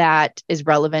that is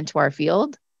relevant to our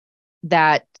field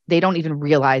that they don't even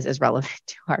realize is relevant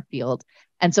to our field.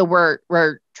 And so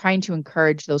we're trying to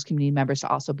encourage those community members to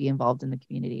also be involved in the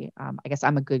community. I guess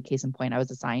I'm a good case in point. I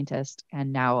was a scientist,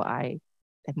 and now I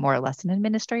am more or less an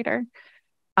administrator.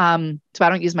 So I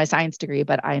don't use my science degree,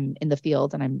 but I'm in the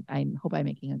field, and I hope I'm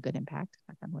making a good impact.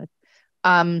 Knock on wood.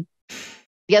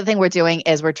 The other thing we're doing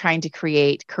is we're trying to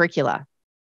create curricula.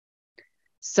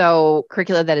 So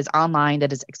curricula that is online,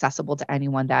 that is accessible to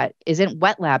anyone that isn't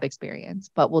wet lab experience,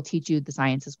 but will teach you the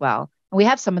science as well. And we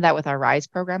have some of that with our RISE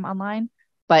program online.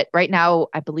 But right now,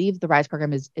 I believe the RISE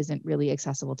program isn't really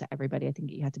accessible to everybody. I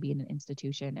think you have to be in an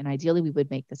institution. And ideally, we would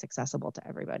make this accessible to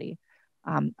everybody.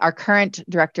 Our current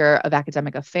director of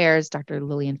academic affairs, Dr.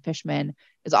 Lillian Fishman,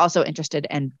 is also interested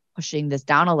in pushing this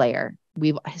down a layer.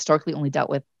 We've historically only dealt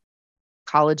with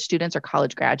college students or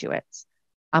college graduates,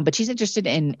 but she's interested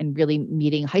in really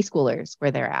meeting high schoolers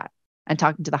where they're at and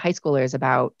talking to the high schoolers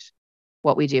about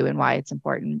what we do and why it's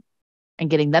important, and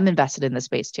getting them invested in the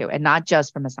space too. And not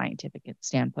just from a scientific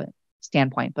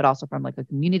standpoint, but also from like a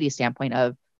community standpoint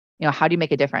of, how do you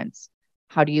make a difference?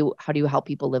 How do you help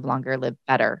people live longer, live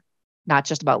better? Not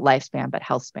just about lifespan, but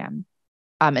health span.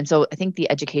 And so I think the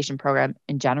education program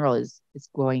in general is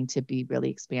going to be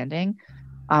really expanding.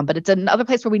 But it's another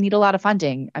place where we need a lot of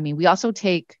funding. I mean, we also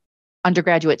take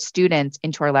undergraduate students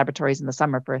into our laboratories in the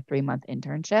summer for a 3-month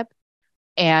internship.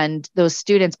 And those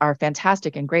students are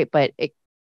fantastic and great, but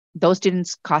those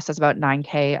students cost us about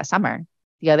 $9,000 a summer.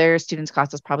 The other students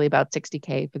cost us probably about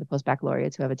 $60,000 for the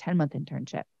post-baccalaureates who have a 10-month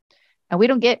internship. And we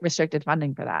don't get restricted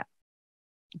funding for that.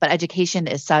 But education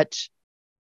is such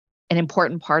an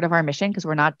important part of our mission, because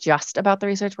we're not just about the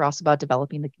research, we're also about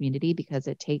developing the community, because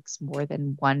it takes more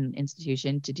than one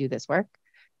institution to do this work.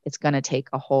 It's going to take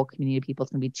a whole community of people.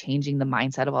 It's going to be changing the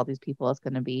mindset of all these people. It's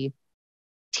going to be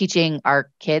teaching our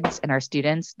kids and our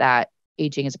students that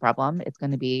aging is a problem. It's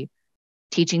going to be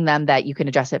teaching them that you can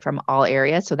address it from all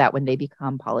areas, so that when they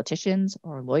become politicians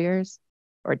or lawyers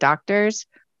or doctors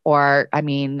or,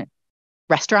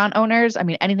 restaurant owners,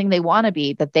 anything they want to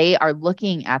be, that they are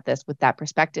looking at this with that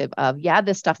perspective of, yeah,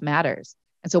 this stuff matters.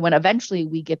 And so when eventually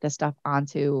we get this stuff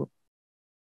into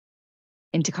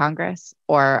Congress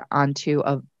or onto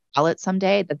a ballot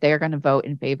someday, that they're going to vote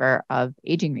in favor of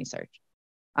aging research.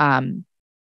 Anyway,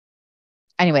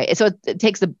 so it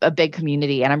takes a big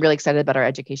community, and I'm really excited about our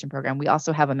education program. We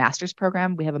also have a master's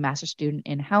program. We have a master's student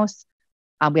in-house.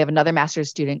 We have another master's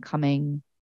student coming,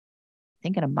 I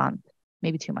think in a month,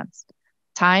 maybe 2 months.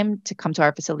 Time to come to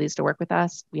our facilities to work with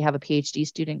us. We have a PhD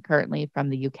student currently from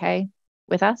the UK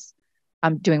with us,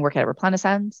 doing work at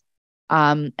GlycoSENS.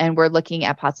 And we're looking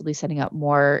at possibly setting up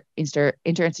more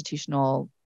interinstitutional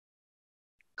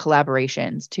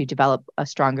collaborations to develop a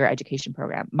stronger education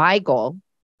program. My goal,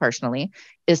 personally,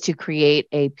 is to create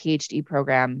a PhD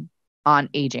program on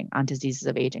aging, on diseases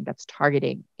of aging, that's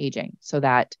targeting aging, so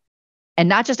that, and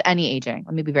not just any aging,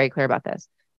 let me be very clear about this,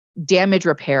 damage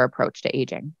repair approach to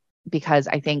aging. Because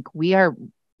I think we are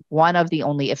one of the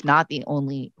only, if not the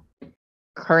only,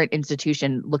 current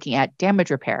institution looking at damage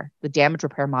repair, the damage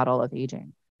repair model of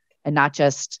aging, and not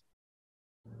just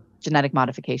genetic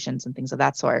modifications and things of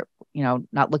that sort. We're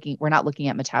not looking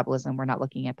at metabolism. We're not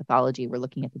looking at pathology. We're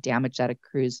looking at the damage that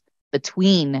accrues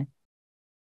between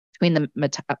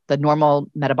the normal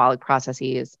metabolic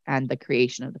processes and the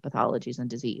creation of the pathologies and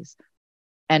disease.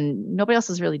 And nobody else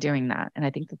is really doing that. And I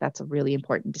think that that's a really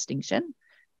important distinction.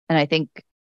 And I think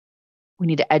we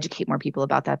need to educate more people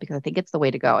about that, because I think it's the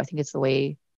way to go. I think it's the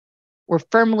way we're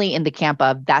firmly in the camp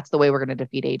of that's the way we're going to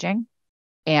defeat aging.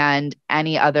 And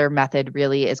any other method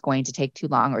really is going to take too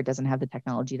long or doesn't have the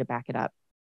technology to back it up.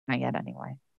 Not yet,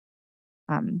 anyway.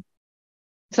 So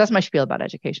that's my spiel about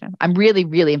education. I'm really,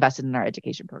 really invested in our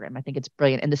education program. I think it's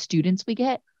brilliant. And the students we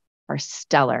get are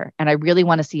stellar. And I really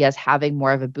want to see us having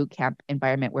more of a boot camp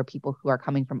environment where people who are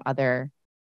coming from other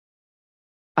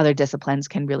disciplines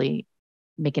can really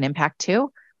make an impact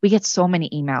too. We get so many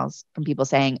emails from people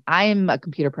saying, I'm a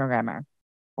computer programmer,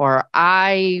 or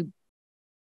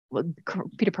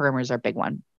computer programmers are a big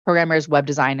one. Programmers, web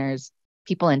designers,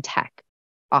 people in tech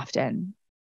often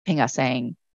ping us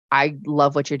saying, I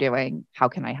love what you're doing. How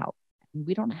can I help?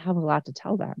 We don't have a lot to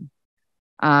tell them.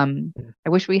 I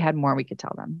wish we had more we could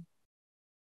tell them.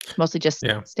 Mostly just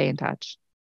stay in touch.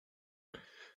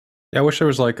 Yeah, I wish there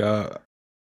was like a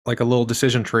little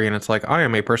decision tree, and it's like, I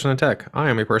am a person in tech. I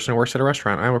am a person who works at a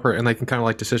restaurant. And they can kind of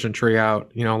like decision tree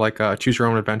out, like choose your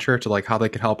own adventure to like how they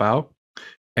can help out.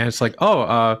 And it's like,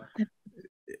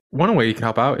 one way you can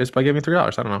help out is by giving $3.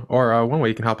 I don't know. Or one way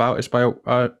you can help out is by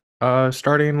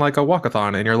starting like a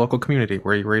walkathon in your local community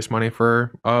where you raise money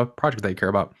for a project that you care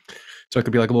about. So it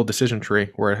could be like a little decision tree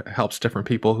where it helps different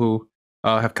people who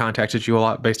have contacted you a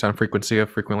lot based on frequency of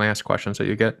frequently asked questions that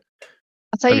you get.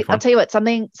 I'll tell you what,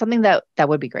 something that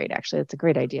would be great. Actually, it's a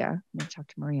great idea. I'm going to talk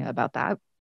to Maria about that.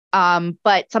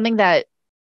 But something that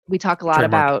we talk a lot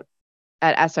about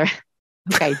at SRF.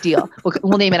 Okay, deal.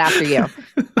 We'll name it after you.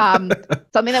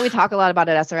 Something that we talk a lot about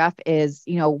at SRF is,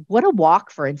 would a walk,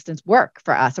 for instance, work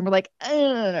for us? And we're like,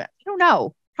 I don't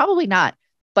know, probably not.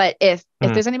 But if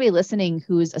there's anybody listening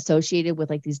who's associated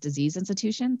with like these disease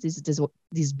institutions,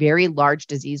 these very large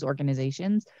disease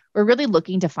organizations, we're really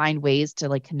looking to find ways to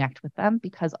like connect with them,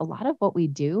 because a lot of what we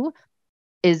do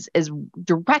is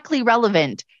directly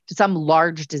relevant to some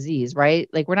large disease, right?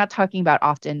 Like we're not talking about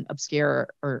often obscure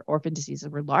or orphan diseases.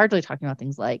 We're largely talking about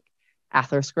things like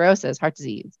atherosclerosis, heart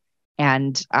disease,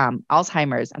 and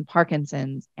Alzheimer's and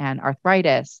Parkinson's and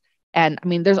arthritis. And I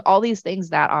mean, there's all these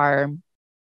things that are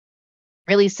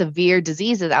really severe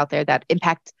diseases out there that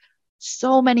impact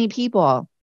so many people.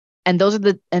 And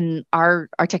our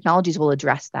technologies will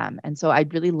address them. And so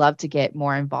I'd really love to get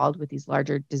more involved with these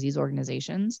larger disease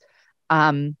organizations.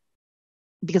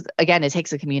 Because again, it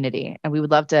takes a community, and we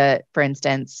would love to, for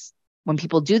instance, when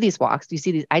people do these walks, you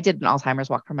see these, I did an Alzheimer's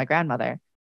walk for my grandmother,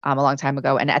 a long time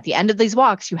ago. And at the end of these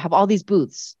walks, you have all these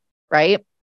booths, right?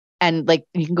 And like,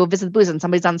 you can go visit the booths and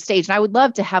somebody's on stage. And I would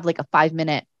love to have like a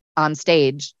 5-minute on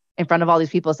stage in front of all these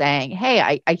people saying,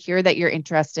 hey, I hear that you're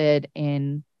interested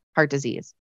in heart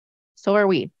disease. So are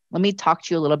we. Let me talk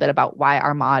to you a little bit about why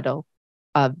our model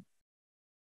of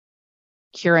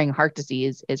curing heart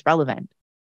disease is relevant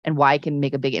and why it can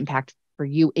make a big impact for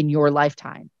you in your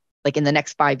lifetime, like in the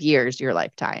next 5 years, your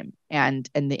lifetime, and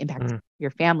the impact of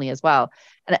your family as well.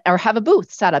 Or have a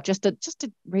booth set up just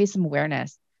to raise some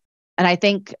awareness. And I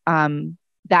think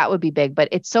that would be big, but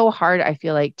it's so hard. I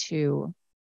feel like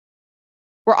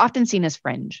we're often seen as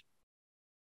fringe,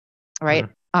 right?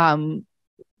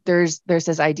 There's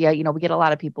this idea, we get a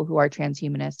lot of people who are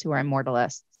transhumanists, who are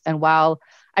immortalists. And while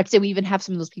I'd say we even have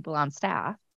some of those people on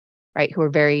staff, right, who are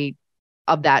very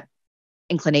of that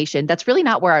inclination, that's really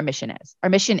not where our mission is. Our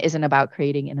mission isn't about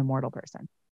creating an immortal person.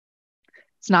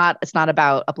 It's not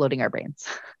about uploading our brains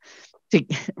to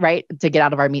get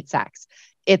out of our meat sacks.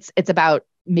 It's about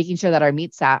making sure that our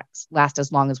meat sacks last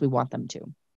as long as we want them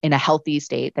to, in a healthy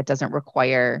state that doesn't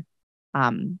require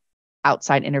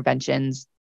outside interventions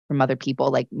from other people,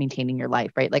 like maintaining your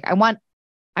life, right? Like I want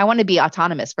to be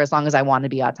autonomous for as long as I want to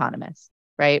be autonomous,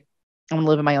 right? I want to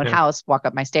live in my own house, walk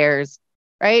up my stairs,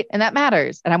 right? And that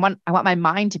matters. And I want my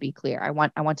mind to be clear. I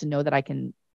want to know that I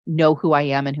can know who I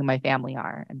am and who my family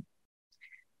are. And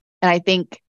I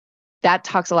think that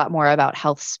talks a lot more about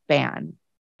health span,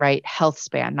 right? Health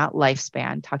span, not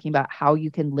lifespan, talking about how you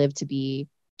can live to be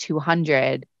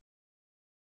 200,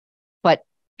 but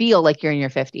feel like you're in your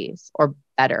 50s or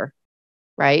better,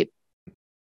 right?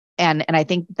 And I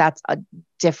think that's a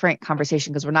different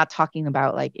conversation, because we're not talking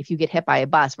about like, if you get hit by a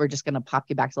bus, we're just going to pop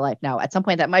you back to life. Now, at some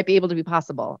point that might be able to be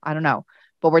possible. I don't know.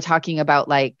 But we're talking about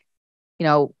like,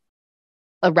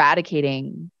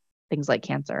 eradicating things like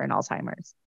cancer and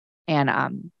Alzheimer's. And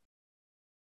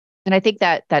I think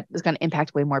that is going to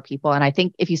impact way more people. And I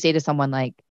think if you say to someone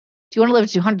like, do you want to live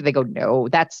to 200? They go, no,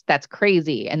 that's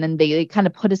crazy. And then they kind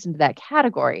of put us into that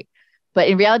category. But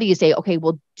in reality, you say, okay,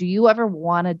 well, do you ever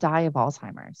want to die of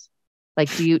Alzheimer's? Like,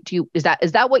 is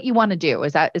that what you want to do?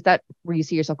 Is that where you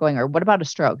see yourself going? Or what about a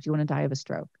stroke? Do you want to die of a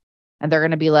stroke? And they're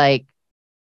going to be like,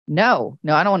 no,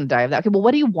 I don't want to die of that. Okay, well,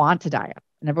 what do you want to die of?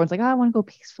 And everyone's like, oh, I want to go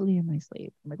peacefully in my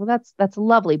sleep. I'm like, well, that's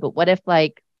lovely. But what if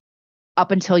like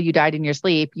up until you died in your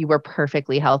sleep, you were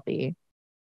perfectly healthy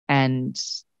and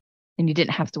you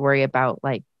didn't have to worry about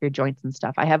like your joints and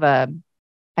stuff. I have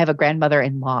a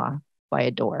grandmother-in-law who I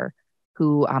adore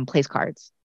who plays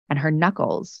cards, and her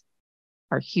knuckles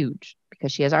are huge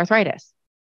because she has arthritis.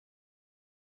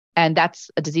 And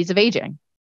that's a disease of aging.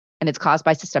 And it's caused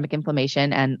by systemic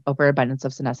inflammation and overabundance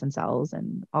of senescent cells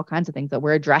and all kinds of things that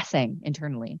we're addressing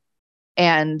internally.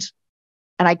 And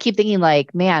I keep thinking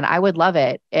like, man, I would love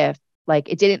it if like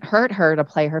it didn't hurt her to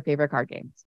play her favorite card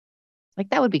games. Like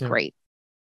that would be great.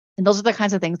 And those are the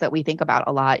kinds of things that we think about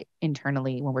a lot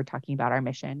internally when we're talking about our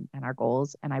mission and our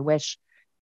goals. And I wish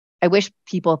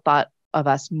people thought of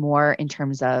us more in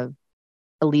terms of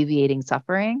alleviating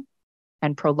suffering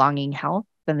and prolonging health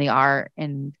than they are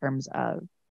in terms of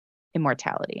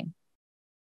immortality.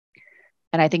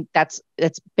 And I think that's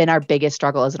been our biggest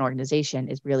struggle as an organization,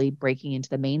 is really breaking into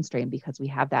the mainstream, because we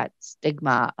have that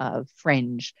stigma of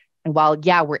fringe. And while,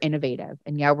 yeah, we're innovative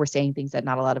and yeah, we're saying things that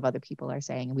not a lot of other people are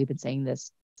saying. And we've been saying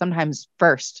this sometimes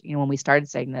first, when we started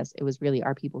saying this, it was really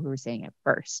our people who were saying it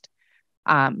first.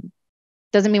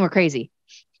 Doesn't mean we're crazy,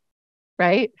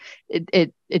 right?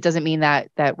 It doesn't mean that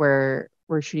we're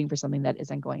shooting for something that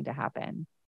isn't going to happen.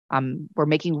 We're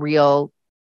making real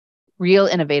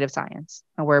innovative science,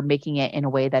 and we're making it in a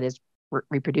way that is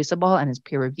reproducible and is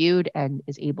peer reviewed and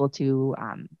is able to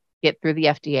get through the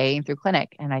FDA and through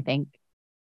clinic. And I think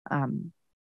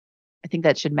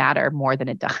that should matter more than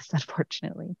it does,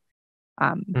 unfortunately.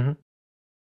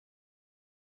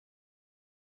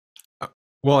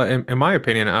 Well, in my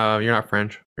opinion, you're not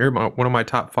fringe. You're one of my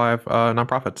top 5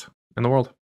 nonprofits in the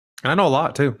world. And I know a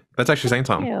lot too. That's actually saying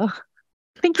something.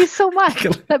 Thank you so much.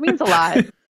 That means a lot.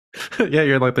 Yeah,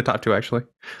 you're like the top 2 actually.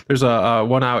 There's a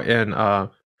one out in I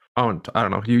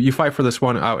don't know. You fight for this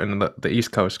one out in the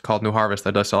East Coast called New Harvest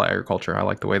that does cell agriculture. I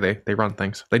like the way they run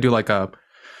things. They do like a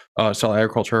cell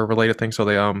agriculture related things. So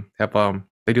they have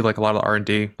they do like a lot of the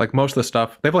R&D, like most of the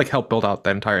stuff. They've like helped build out the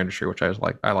entire industry, which I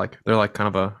like. They're like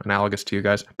kind of analogous to you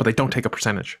guys, but they don't take a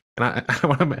percentage. And I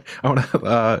want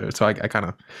to so I kind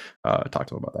of talked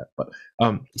to them about that. But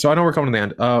so I know we're coming to the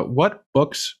end. What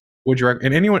books would you recommend?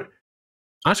 And anyone,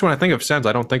 honestly, when I think of SENS,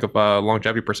 I don't think of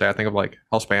longevity per se. I think of like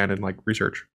health span and like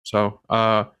research. So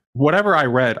whatever I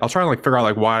read, I'll try and like figure out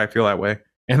like why I feel that way.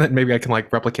 And then maybe I can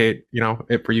like replicate,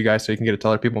 it for you guys so you can get it to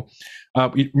other people.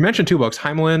 You mentioned 2 books,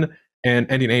 Heimlin and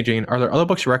Ending Aging. Are there other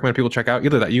books you recommend people check out,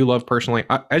 either that you love personally?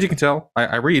 As you can tell,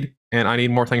 I read, and I need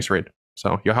more things to read.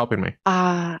 So you're helping me.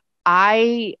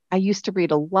 I used to read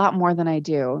a lot more than I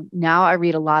do. Now I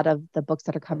read a lot of the books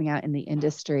that are coming out in the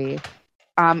industry.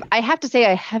 I have to say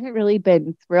I haven't really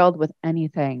been thrilled with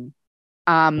anything.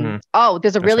 Oh,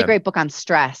 there's a really great book on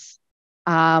stress.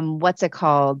 What's it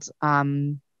called?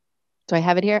 Do I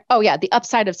have it here? Oh yeah, The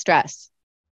Upside of Stress.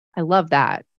 I love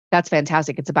that. That's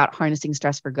fantastic. It's about harnessing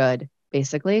stress for good,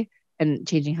 basically, and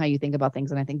changing how you think about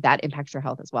things. And I think that impacts your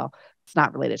health as well. It's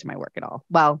not related to my work at all.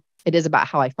 Well, it is about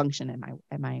how I function in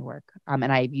my work.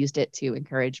 And I've used it to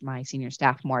encourage my senior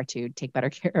staff more to take better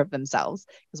care of themselves,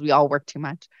 because we all work too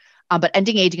much. But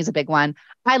Ending Aging is a big one.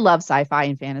 I love sci-fi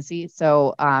and fantasy.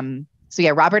 So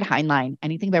yeah, Robert Heinlein,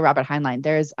 anything by Robert Heinlein.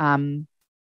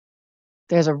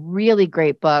 There's a really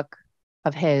great book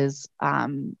of his.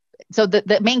 So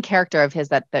the main character of his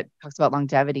that talks about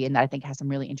longevity and that I think has some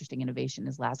really interesting innovation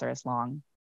is Lazarus Long.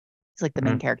 He's like the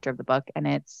main character of the book, and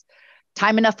it's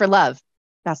Time Enough for Love.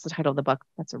 That's the title of the book.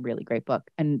 That's a really great book,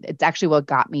 and it's actually what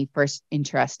got me first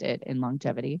interested in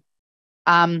longevity.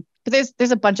 But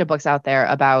there's a bunch of books out there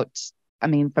about,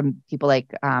 from people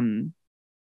like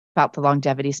about the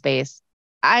longevity space.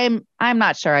 I'm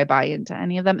not sure I buy into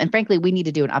any of them, and frankly, we need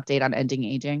to do an update on Ending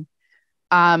Aging.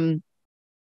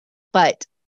 But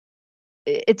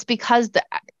it's because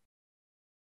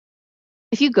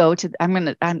if you go to,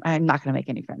 I'm not gonna make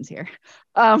any friends here.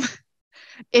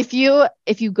 If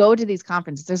you go to these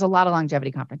conferences, there's a lot of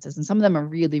longevity conferences, and some of them are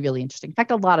really, really interesting. In fact,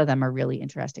 a lot of them are really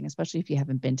interesting, especially if you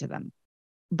haven't been to them.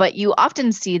 But you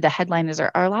often see the headliners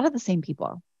are a lot of the same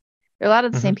people. They're a lot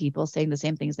of the same people saying the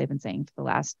same things they've been saying for the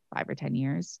last 5 or 10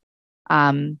 years.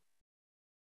 And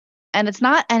it's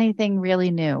not anything really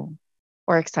new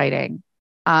or exciting.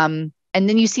 And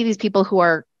then you see these people who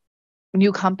are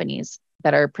new companies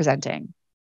that are presenting,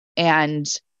 and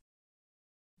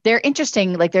they're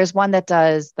interesting. Like there's one that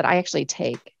I actually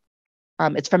take.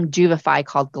 It's from Juvify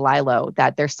called Glylo,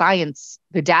 that their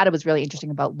data was really interesting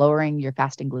about lowering your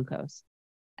fasting glucose.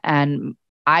 And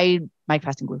my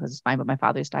fasting glucose is fine, but my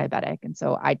father's diabetic. And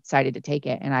so I decided to take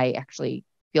it, and I actually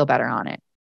feel better on it.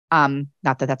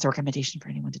 Not that that's a recommendation for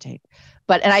anyone to take,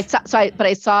 but I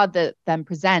saw them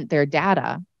present their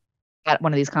data at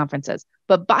one of these conferences.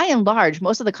 But by and large,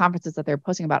 most of the conferences that they're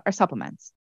posting about are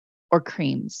supplements or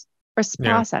creams or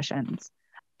spa sessions.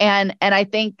 And I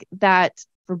think that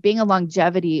for being a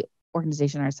longevity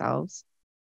organization ourselves,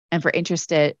 and for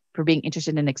being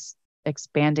interested in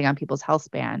expanding on people's health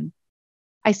span,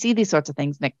 I see these sorts of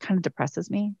things and it kind of depresses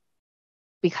me,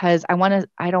 because I want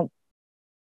to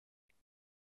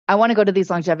go to these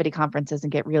longevity conferences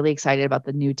and get really excited about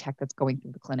the new tech that's going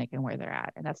through the clinic and where they're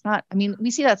at. And that's not, I mean,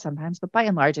 we see that sometimes, but by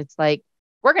and large, it's like,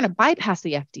 we're going to bypass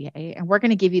the FDA and we're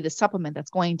going to give you the supplement that's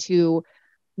going to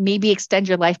maybe extend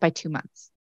your life by 2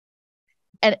 months.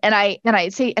 And I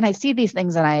see these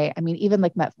things, and I mean, even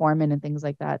like metformin and things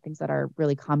like that, things that are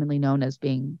really commonly known as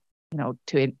being,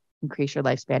 to increase your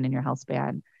lifespan and your health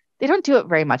span, they don't do it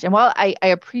very much. And while I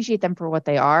appreciate them for what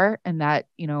they are, and that,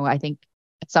 I think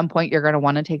at some point you're going to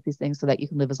want to take these things so that you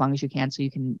can live as long as you can, so you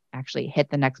can actually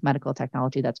hit the next medical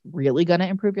technology that's really going to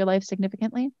improve your life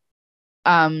significantly.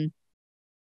 I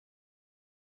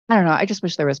don't know. I just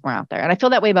wish there was more out there. And I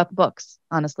feel that way about the books,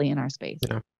 honestly, in our space.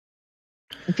 Yeah.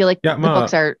 I feel like the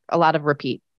books are a lot of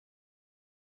repeat.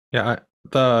 Yeah.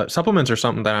 The supplements are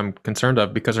something that I'm concerned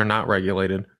of because they're not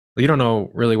regulated. You don't know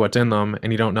really what's in them,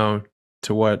 and you don't know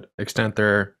to what extent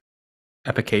they're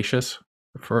efficacious,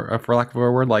 for lack of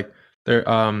a word. Like they're,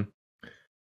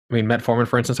 metformin,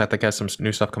 for instance, I think has some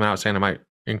new stuff coming out saying it might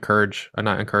increase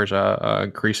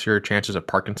your chances of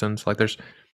Parkinson's. Like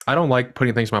I don't like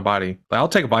putting things in my body. Like I'll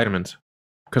take vitamins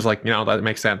because that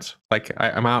makes sense. Like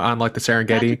I'm out on like the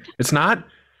Serengeti. It's not.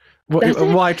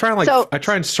 Well, I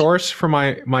try and source for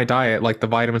my diet like the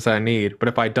vitamins that I need. But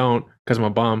if I don't, because I'm a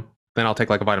bum, then I'll take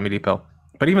like a vitamin D pill.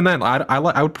 But even then, I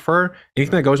would prefer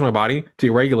anything that goes in my body to be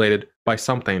regulated by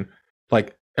something.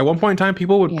 Like at one point in time,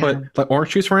 people would put like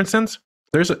orange juice, for instance.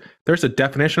 There's a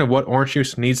definition of what orange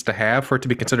juice needs to have for it to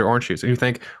be considered orange juice. And you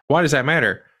think, why does that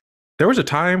matter? There was a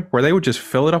time where they would just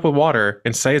fill it up with water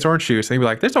and say it's orange juice. And they'd be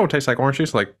like, this don't taste like orange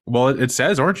juice. Like, well, it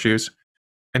says orange juice.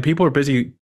 And people are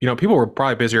busy. People were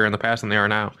probably busier in the past than they are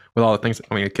now with all the things.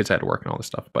 I mean, the kids had to work and all this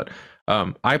stuff. But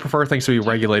I prefer things to be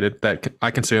regulated that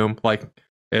I consume like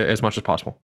as much as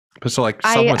possible. But so like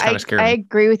supplements kind of scary. I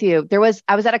agree with you.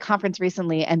 I was at a conference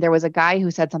recently, and there was a guy who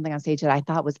said something on stage that I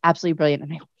thought was absolutely brilliant.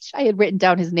 And I wish I had written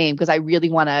down his name, because I really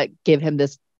want to give him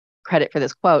this credit for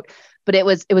this quote. But it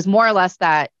was more or less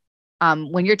that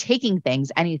when you're taking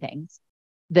anything,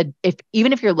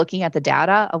 even if you're looking at the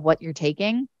data of what you're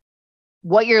taking,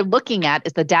 what you're looking at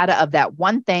is the data of that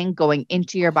one thing going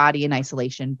into your body in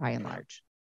isolation, by and large,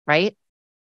 right?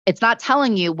 It's not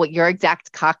telling you what your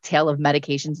exact cocktail of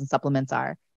medications and supplements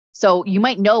are. So you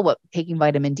might know what taking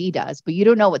vitamin D does, but you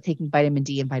don't know what taking vitamin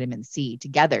D and vitamin C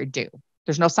together do.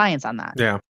 There's no science on that.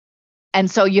 Yeah. And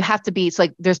so you have to it's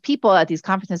like there's people at these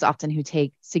conferences often who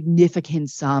take significant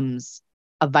sums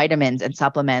of vitamins and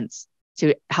supplements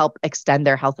to help extend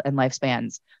their health and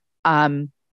lifespans.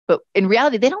 But in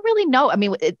reality, they don't really know. I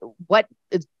mean, what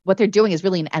they're doing is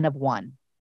really an N of one.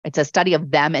 It's a study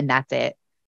of them, and that's it.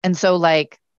 And so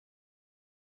like,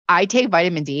 I take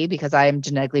vitamin D because I am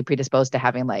genetically predisposed to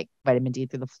having like vitamin D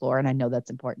through the floor, and I know that's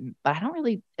important. But I don't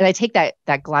really, and I take that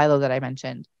Glylo that I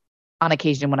mentioned on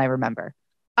occasion when I remember.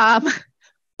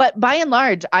 But by and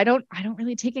large, I don't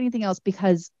really take anything else,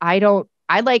 because I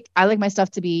like my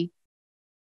stuff to be.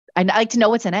 I like to know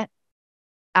what's in it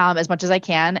as much as I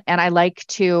can, and I like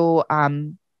to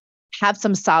have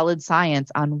some solid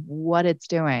science on what it's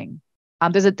doing.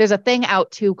 There's a thing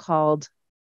out too called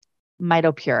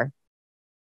MitoPure.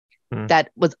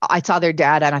 I saw their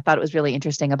data, and I thought it was really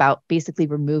interesting about basically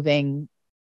removing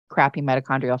crappy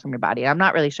mitochondrial from your body. And I'm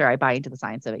not really sure I buy into the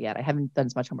science of it yet. I haven't done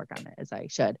as much homework on it as I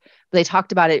should, but they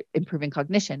talked about it improving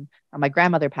cognition. My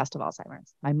grandmother passed of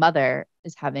Alzheimer's. My mother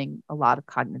is having a lot of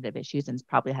cognitive issues and is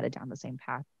probably headed down the same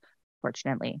path,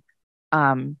 fortunately.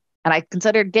 And I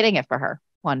considered getting it for her.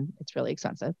 One, it's really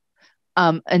expensive.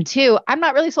 And two, I'm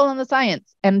not really sold on the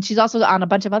science. And she's also on a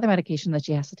bunch of other medication that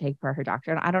she has to take for her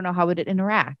doctor. And I don't know how would it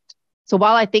interact. So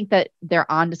while I think that they're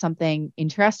on to something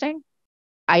interesting,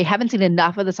 I haven't seen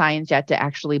enough of the science yet to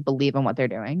actually believe in what they're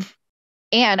doing.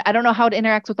 And I don't know how it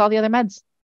interacts with all the other meds.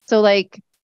 So like,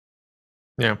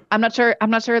 yeah, I'm not sure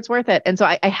it's worth it. And so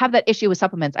I have that issue with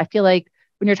supplements. I feel like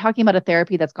when you're talking about a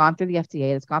therapy that's gone through the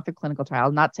FDA, that's gone through clinical trial,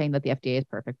 I'm not saying that the FDA is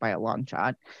perfect by a long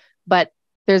shot, but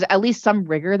there's at least some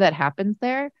rigor that happens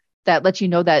there that lets you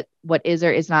know that what is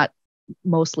or is not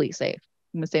mostly safe.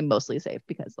 I'm going to say mostly safe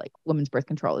because like women's birth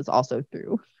control is also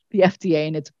through the FDA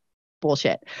and it's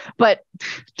bullshit, but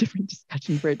different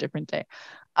discussion for a different day.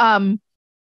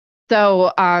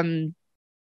 So I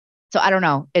don't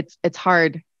know. It's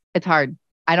hard. It's hard.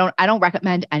 I don't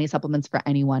recommend any supplements for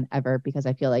anyone ever because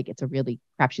I feel like it's a really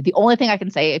crapshoot. The only thing I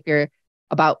can say if you're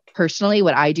about personally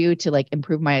what I do to like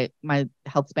improve my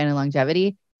health span and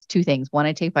longevity is two things. One,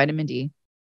 I take vitamin D,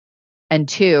 and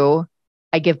two,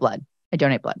 I give blood. I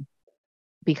donate blood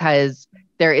because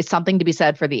there is something to be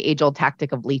said for the age-old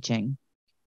tactic of leaching,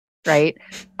 right?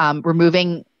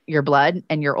 Removing your blood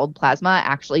and your old plasma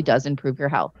actually does improve your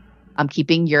health.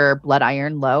 Keeping your blood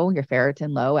iron low, your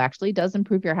ferritin low actually does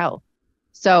improve your health.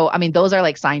 So, I mean, those are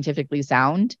like scientifically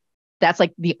sound. That's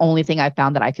like the only thing I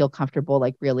found that I feel comfortable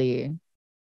like really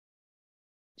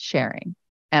sharing.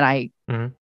 And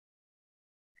and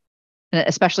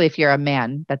especially if you're a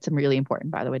man, that's really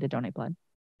important, by the way, to donate blood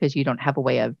because you don't have a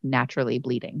way of naturally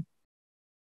bleeding.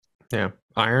 Yeah.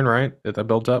 Iron, right? That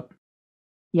builds up.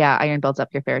 Yeah. Iron builds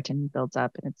up, your ferritin builds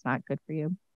up, and it's not good for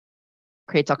you.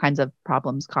 Creates all kinds of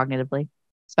problems cognitively,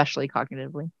 especially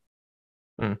cognitively.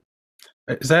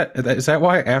 Is that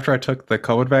why after I took the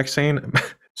COVID vaccine,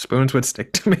 spoons would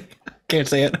stick to me? Can't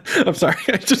say it. I'm sorry.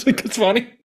 I just think it's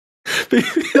funny. Don't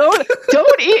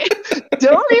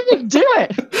even do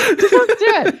it. Don't do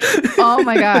it. Oh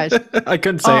my gosh. I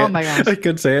couldn't say it. Oh my gosh. I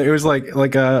couldn't say it. It was like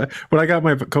when I got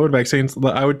my COVID vaccines,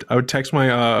 I would text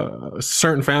my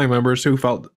certain family members who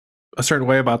felt a certain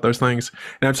way about those things,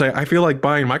 and I'd say, I feel like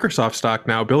buying Microsoft stock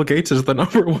now. Bill Gates is the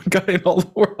number one guy in all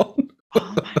the world.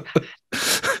 Oh my god.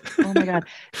 Oh my god.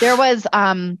 There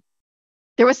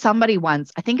was somebody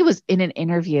once, I think it was in an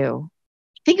interview.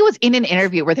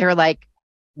 Where they were like,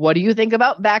 what do you think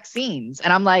about vaccines?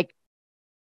 And I'm like,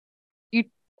 you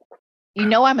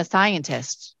know, I'm a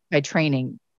scientist by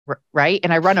training, right?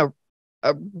 And I run a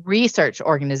research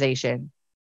organization,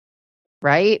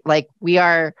 right? Like we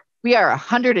are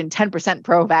 110%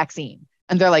 pro-vaccine.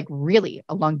 And they're like, really?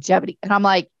 A longevity? And I'm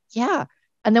like, yeah.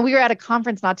 And then we were at a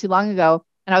conference not too long ago,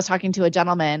 and I was talking to a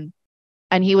gentleman,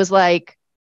 and he was like,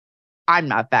 I'm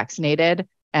not vaccinated,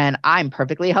 and I'm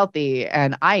perfectly healthy,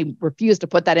 and I refuse to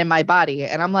put that in my body.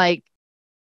 And I'm like,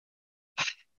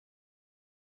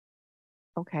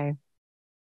 okay,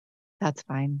 that's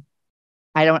fine.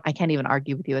 I can't even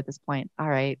argue with you at this point. All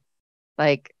right.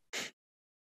 Like, it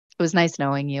was nice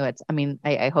knowing you.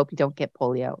 I hope you don't get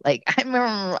polio. Like,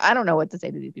 I don't know what to say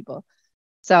to these people.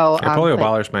 So yeah, polio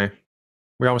bothers me.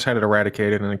 We almost had it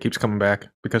eradicated, and it keeps coming back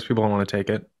because people don't want to take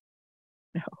it.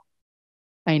 No,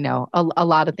 I know a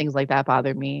lot of things like that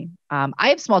bother me. I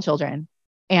have small children,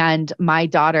 and my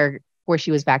daughter, before she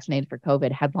was vaccinated for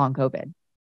COVID, had long COVID,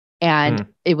 and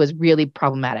it was really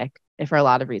problematic for a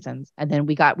lot of reasons. And then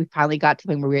we finally got to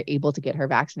the point where we were able to get her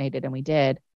vaccinated, and we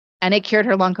did. And it cured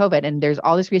her long COVID. And there's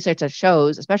all this research that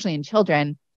shows, especially in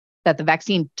children, that the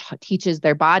vaccine teaches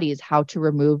their bodies how to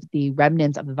remove the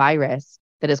remnants of the virus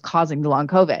that is causing the long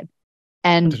COVID.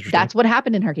 And that's what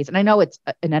happened in her case. And I know it's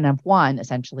an NF1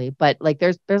 essentially, but like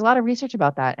there's a lot of research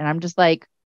about that. And I'm just like,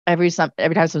 every time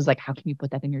someone's like, how can you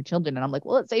put that in your children? And I'm like,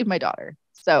 well, it saved my daughter.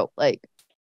 So like,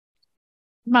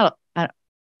 I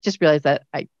just realized that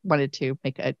I wanted to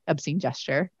make an obscene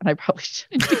gesture, and I probably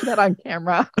shouldn't do that on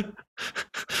camera.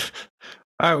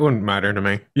 It wouldn't matter to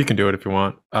me. You can do it if you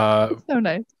want. It's so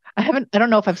nice. I don't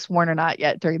know if I've sworn or not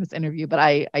yet during this interview, but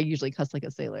I usually cuss like a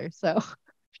sailor. So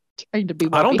trying to be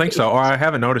more I don't think so, or I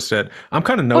haven't noticed it. I'm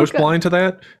kind of nose blind to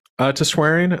that, to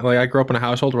swearing. Like I grew up in a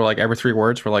household where like every 3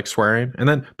 words were like swearing,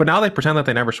 but now they pretend that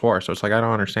they never swore. So it's like, I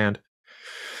don't understand.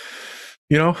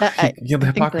 You know,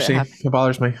 the hypocrisy, it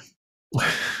bothers me.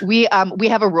 We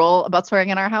have a rule about swearing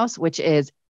in our house, which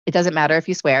is it doesn't matter if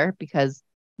you swear because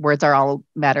words are all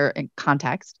matter in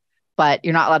context, but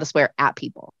you're not allowed to swear at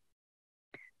people.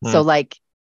 So like,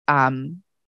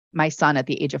 my son at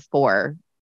the age of 4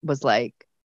 was like,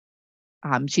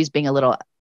 she's being a little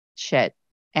shit.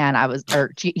 And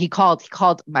he called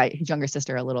his younger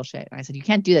sister a little shit. And I said, you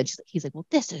can't do that. He's like, well,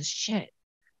 this is shit.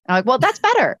 And I'm like, well, that's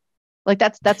better. Like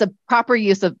that's a proper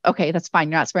use of, okay, that's fine.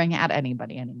 You're not swearing at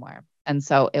anybody anymore. And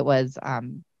so it was,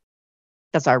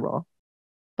 that's our rule,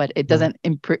 but it doesn't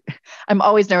improve. I'm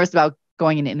always nervous about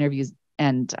going into interviews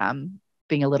and,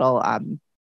 being a little,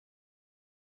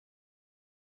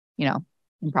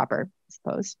 improper, I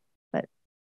suppose, but.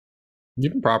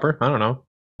 Even proper. I don't know.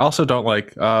 I also don't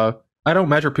like, I don't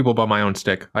measure people by my own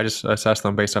stick. I just assess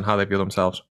them based on how they view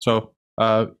themselves. So,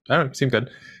 I don't seem good.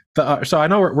 So I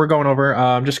know we're going over.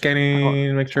 I'm just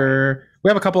scanning, make sure. we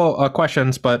have a couple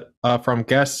questions, but from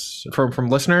guests, from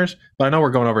listeners, but I know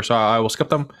we're going over, so I will skip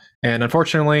them. And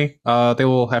unfortunately, they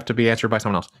will have to be answered by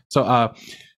someone else. So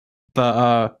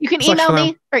you can email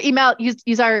me or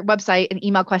use our website and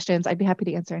email questions. I'd be happy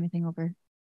to answer anything over.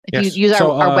 If you use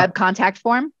our web contact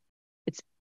form,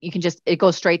 it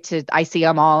goes straight to, I see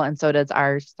them all, and so does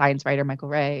our science writer Michael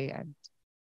Ray, and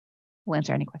we'll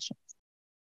answer any questions.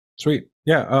 Sweet.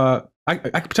 Yeah. I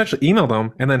could potentially email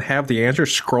them and then have the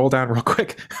answers scroll down real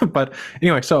quick. But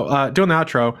anyway, so doing the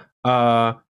outro,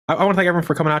 I want to thank everyone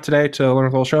for coming out today to Learn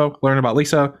With Lowell show, learn about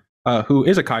Lisa, who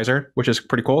is a Kaiser, which is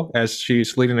pretty cool, as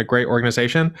she's leading a great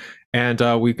organization,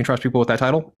 and we can trust people with that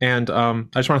title. And I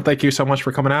just want to thank you so much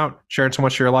for coming out, sharing so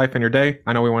much of your life and your day.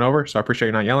 I know we went over, so I appreciate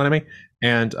you not yelling at me.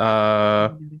 And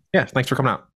yeah, thanks for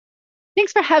coming out.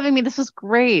 Thanks for having me. This was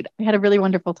great. I had a really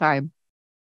wonderful time.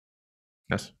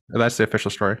 Yes, that's the official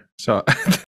story. So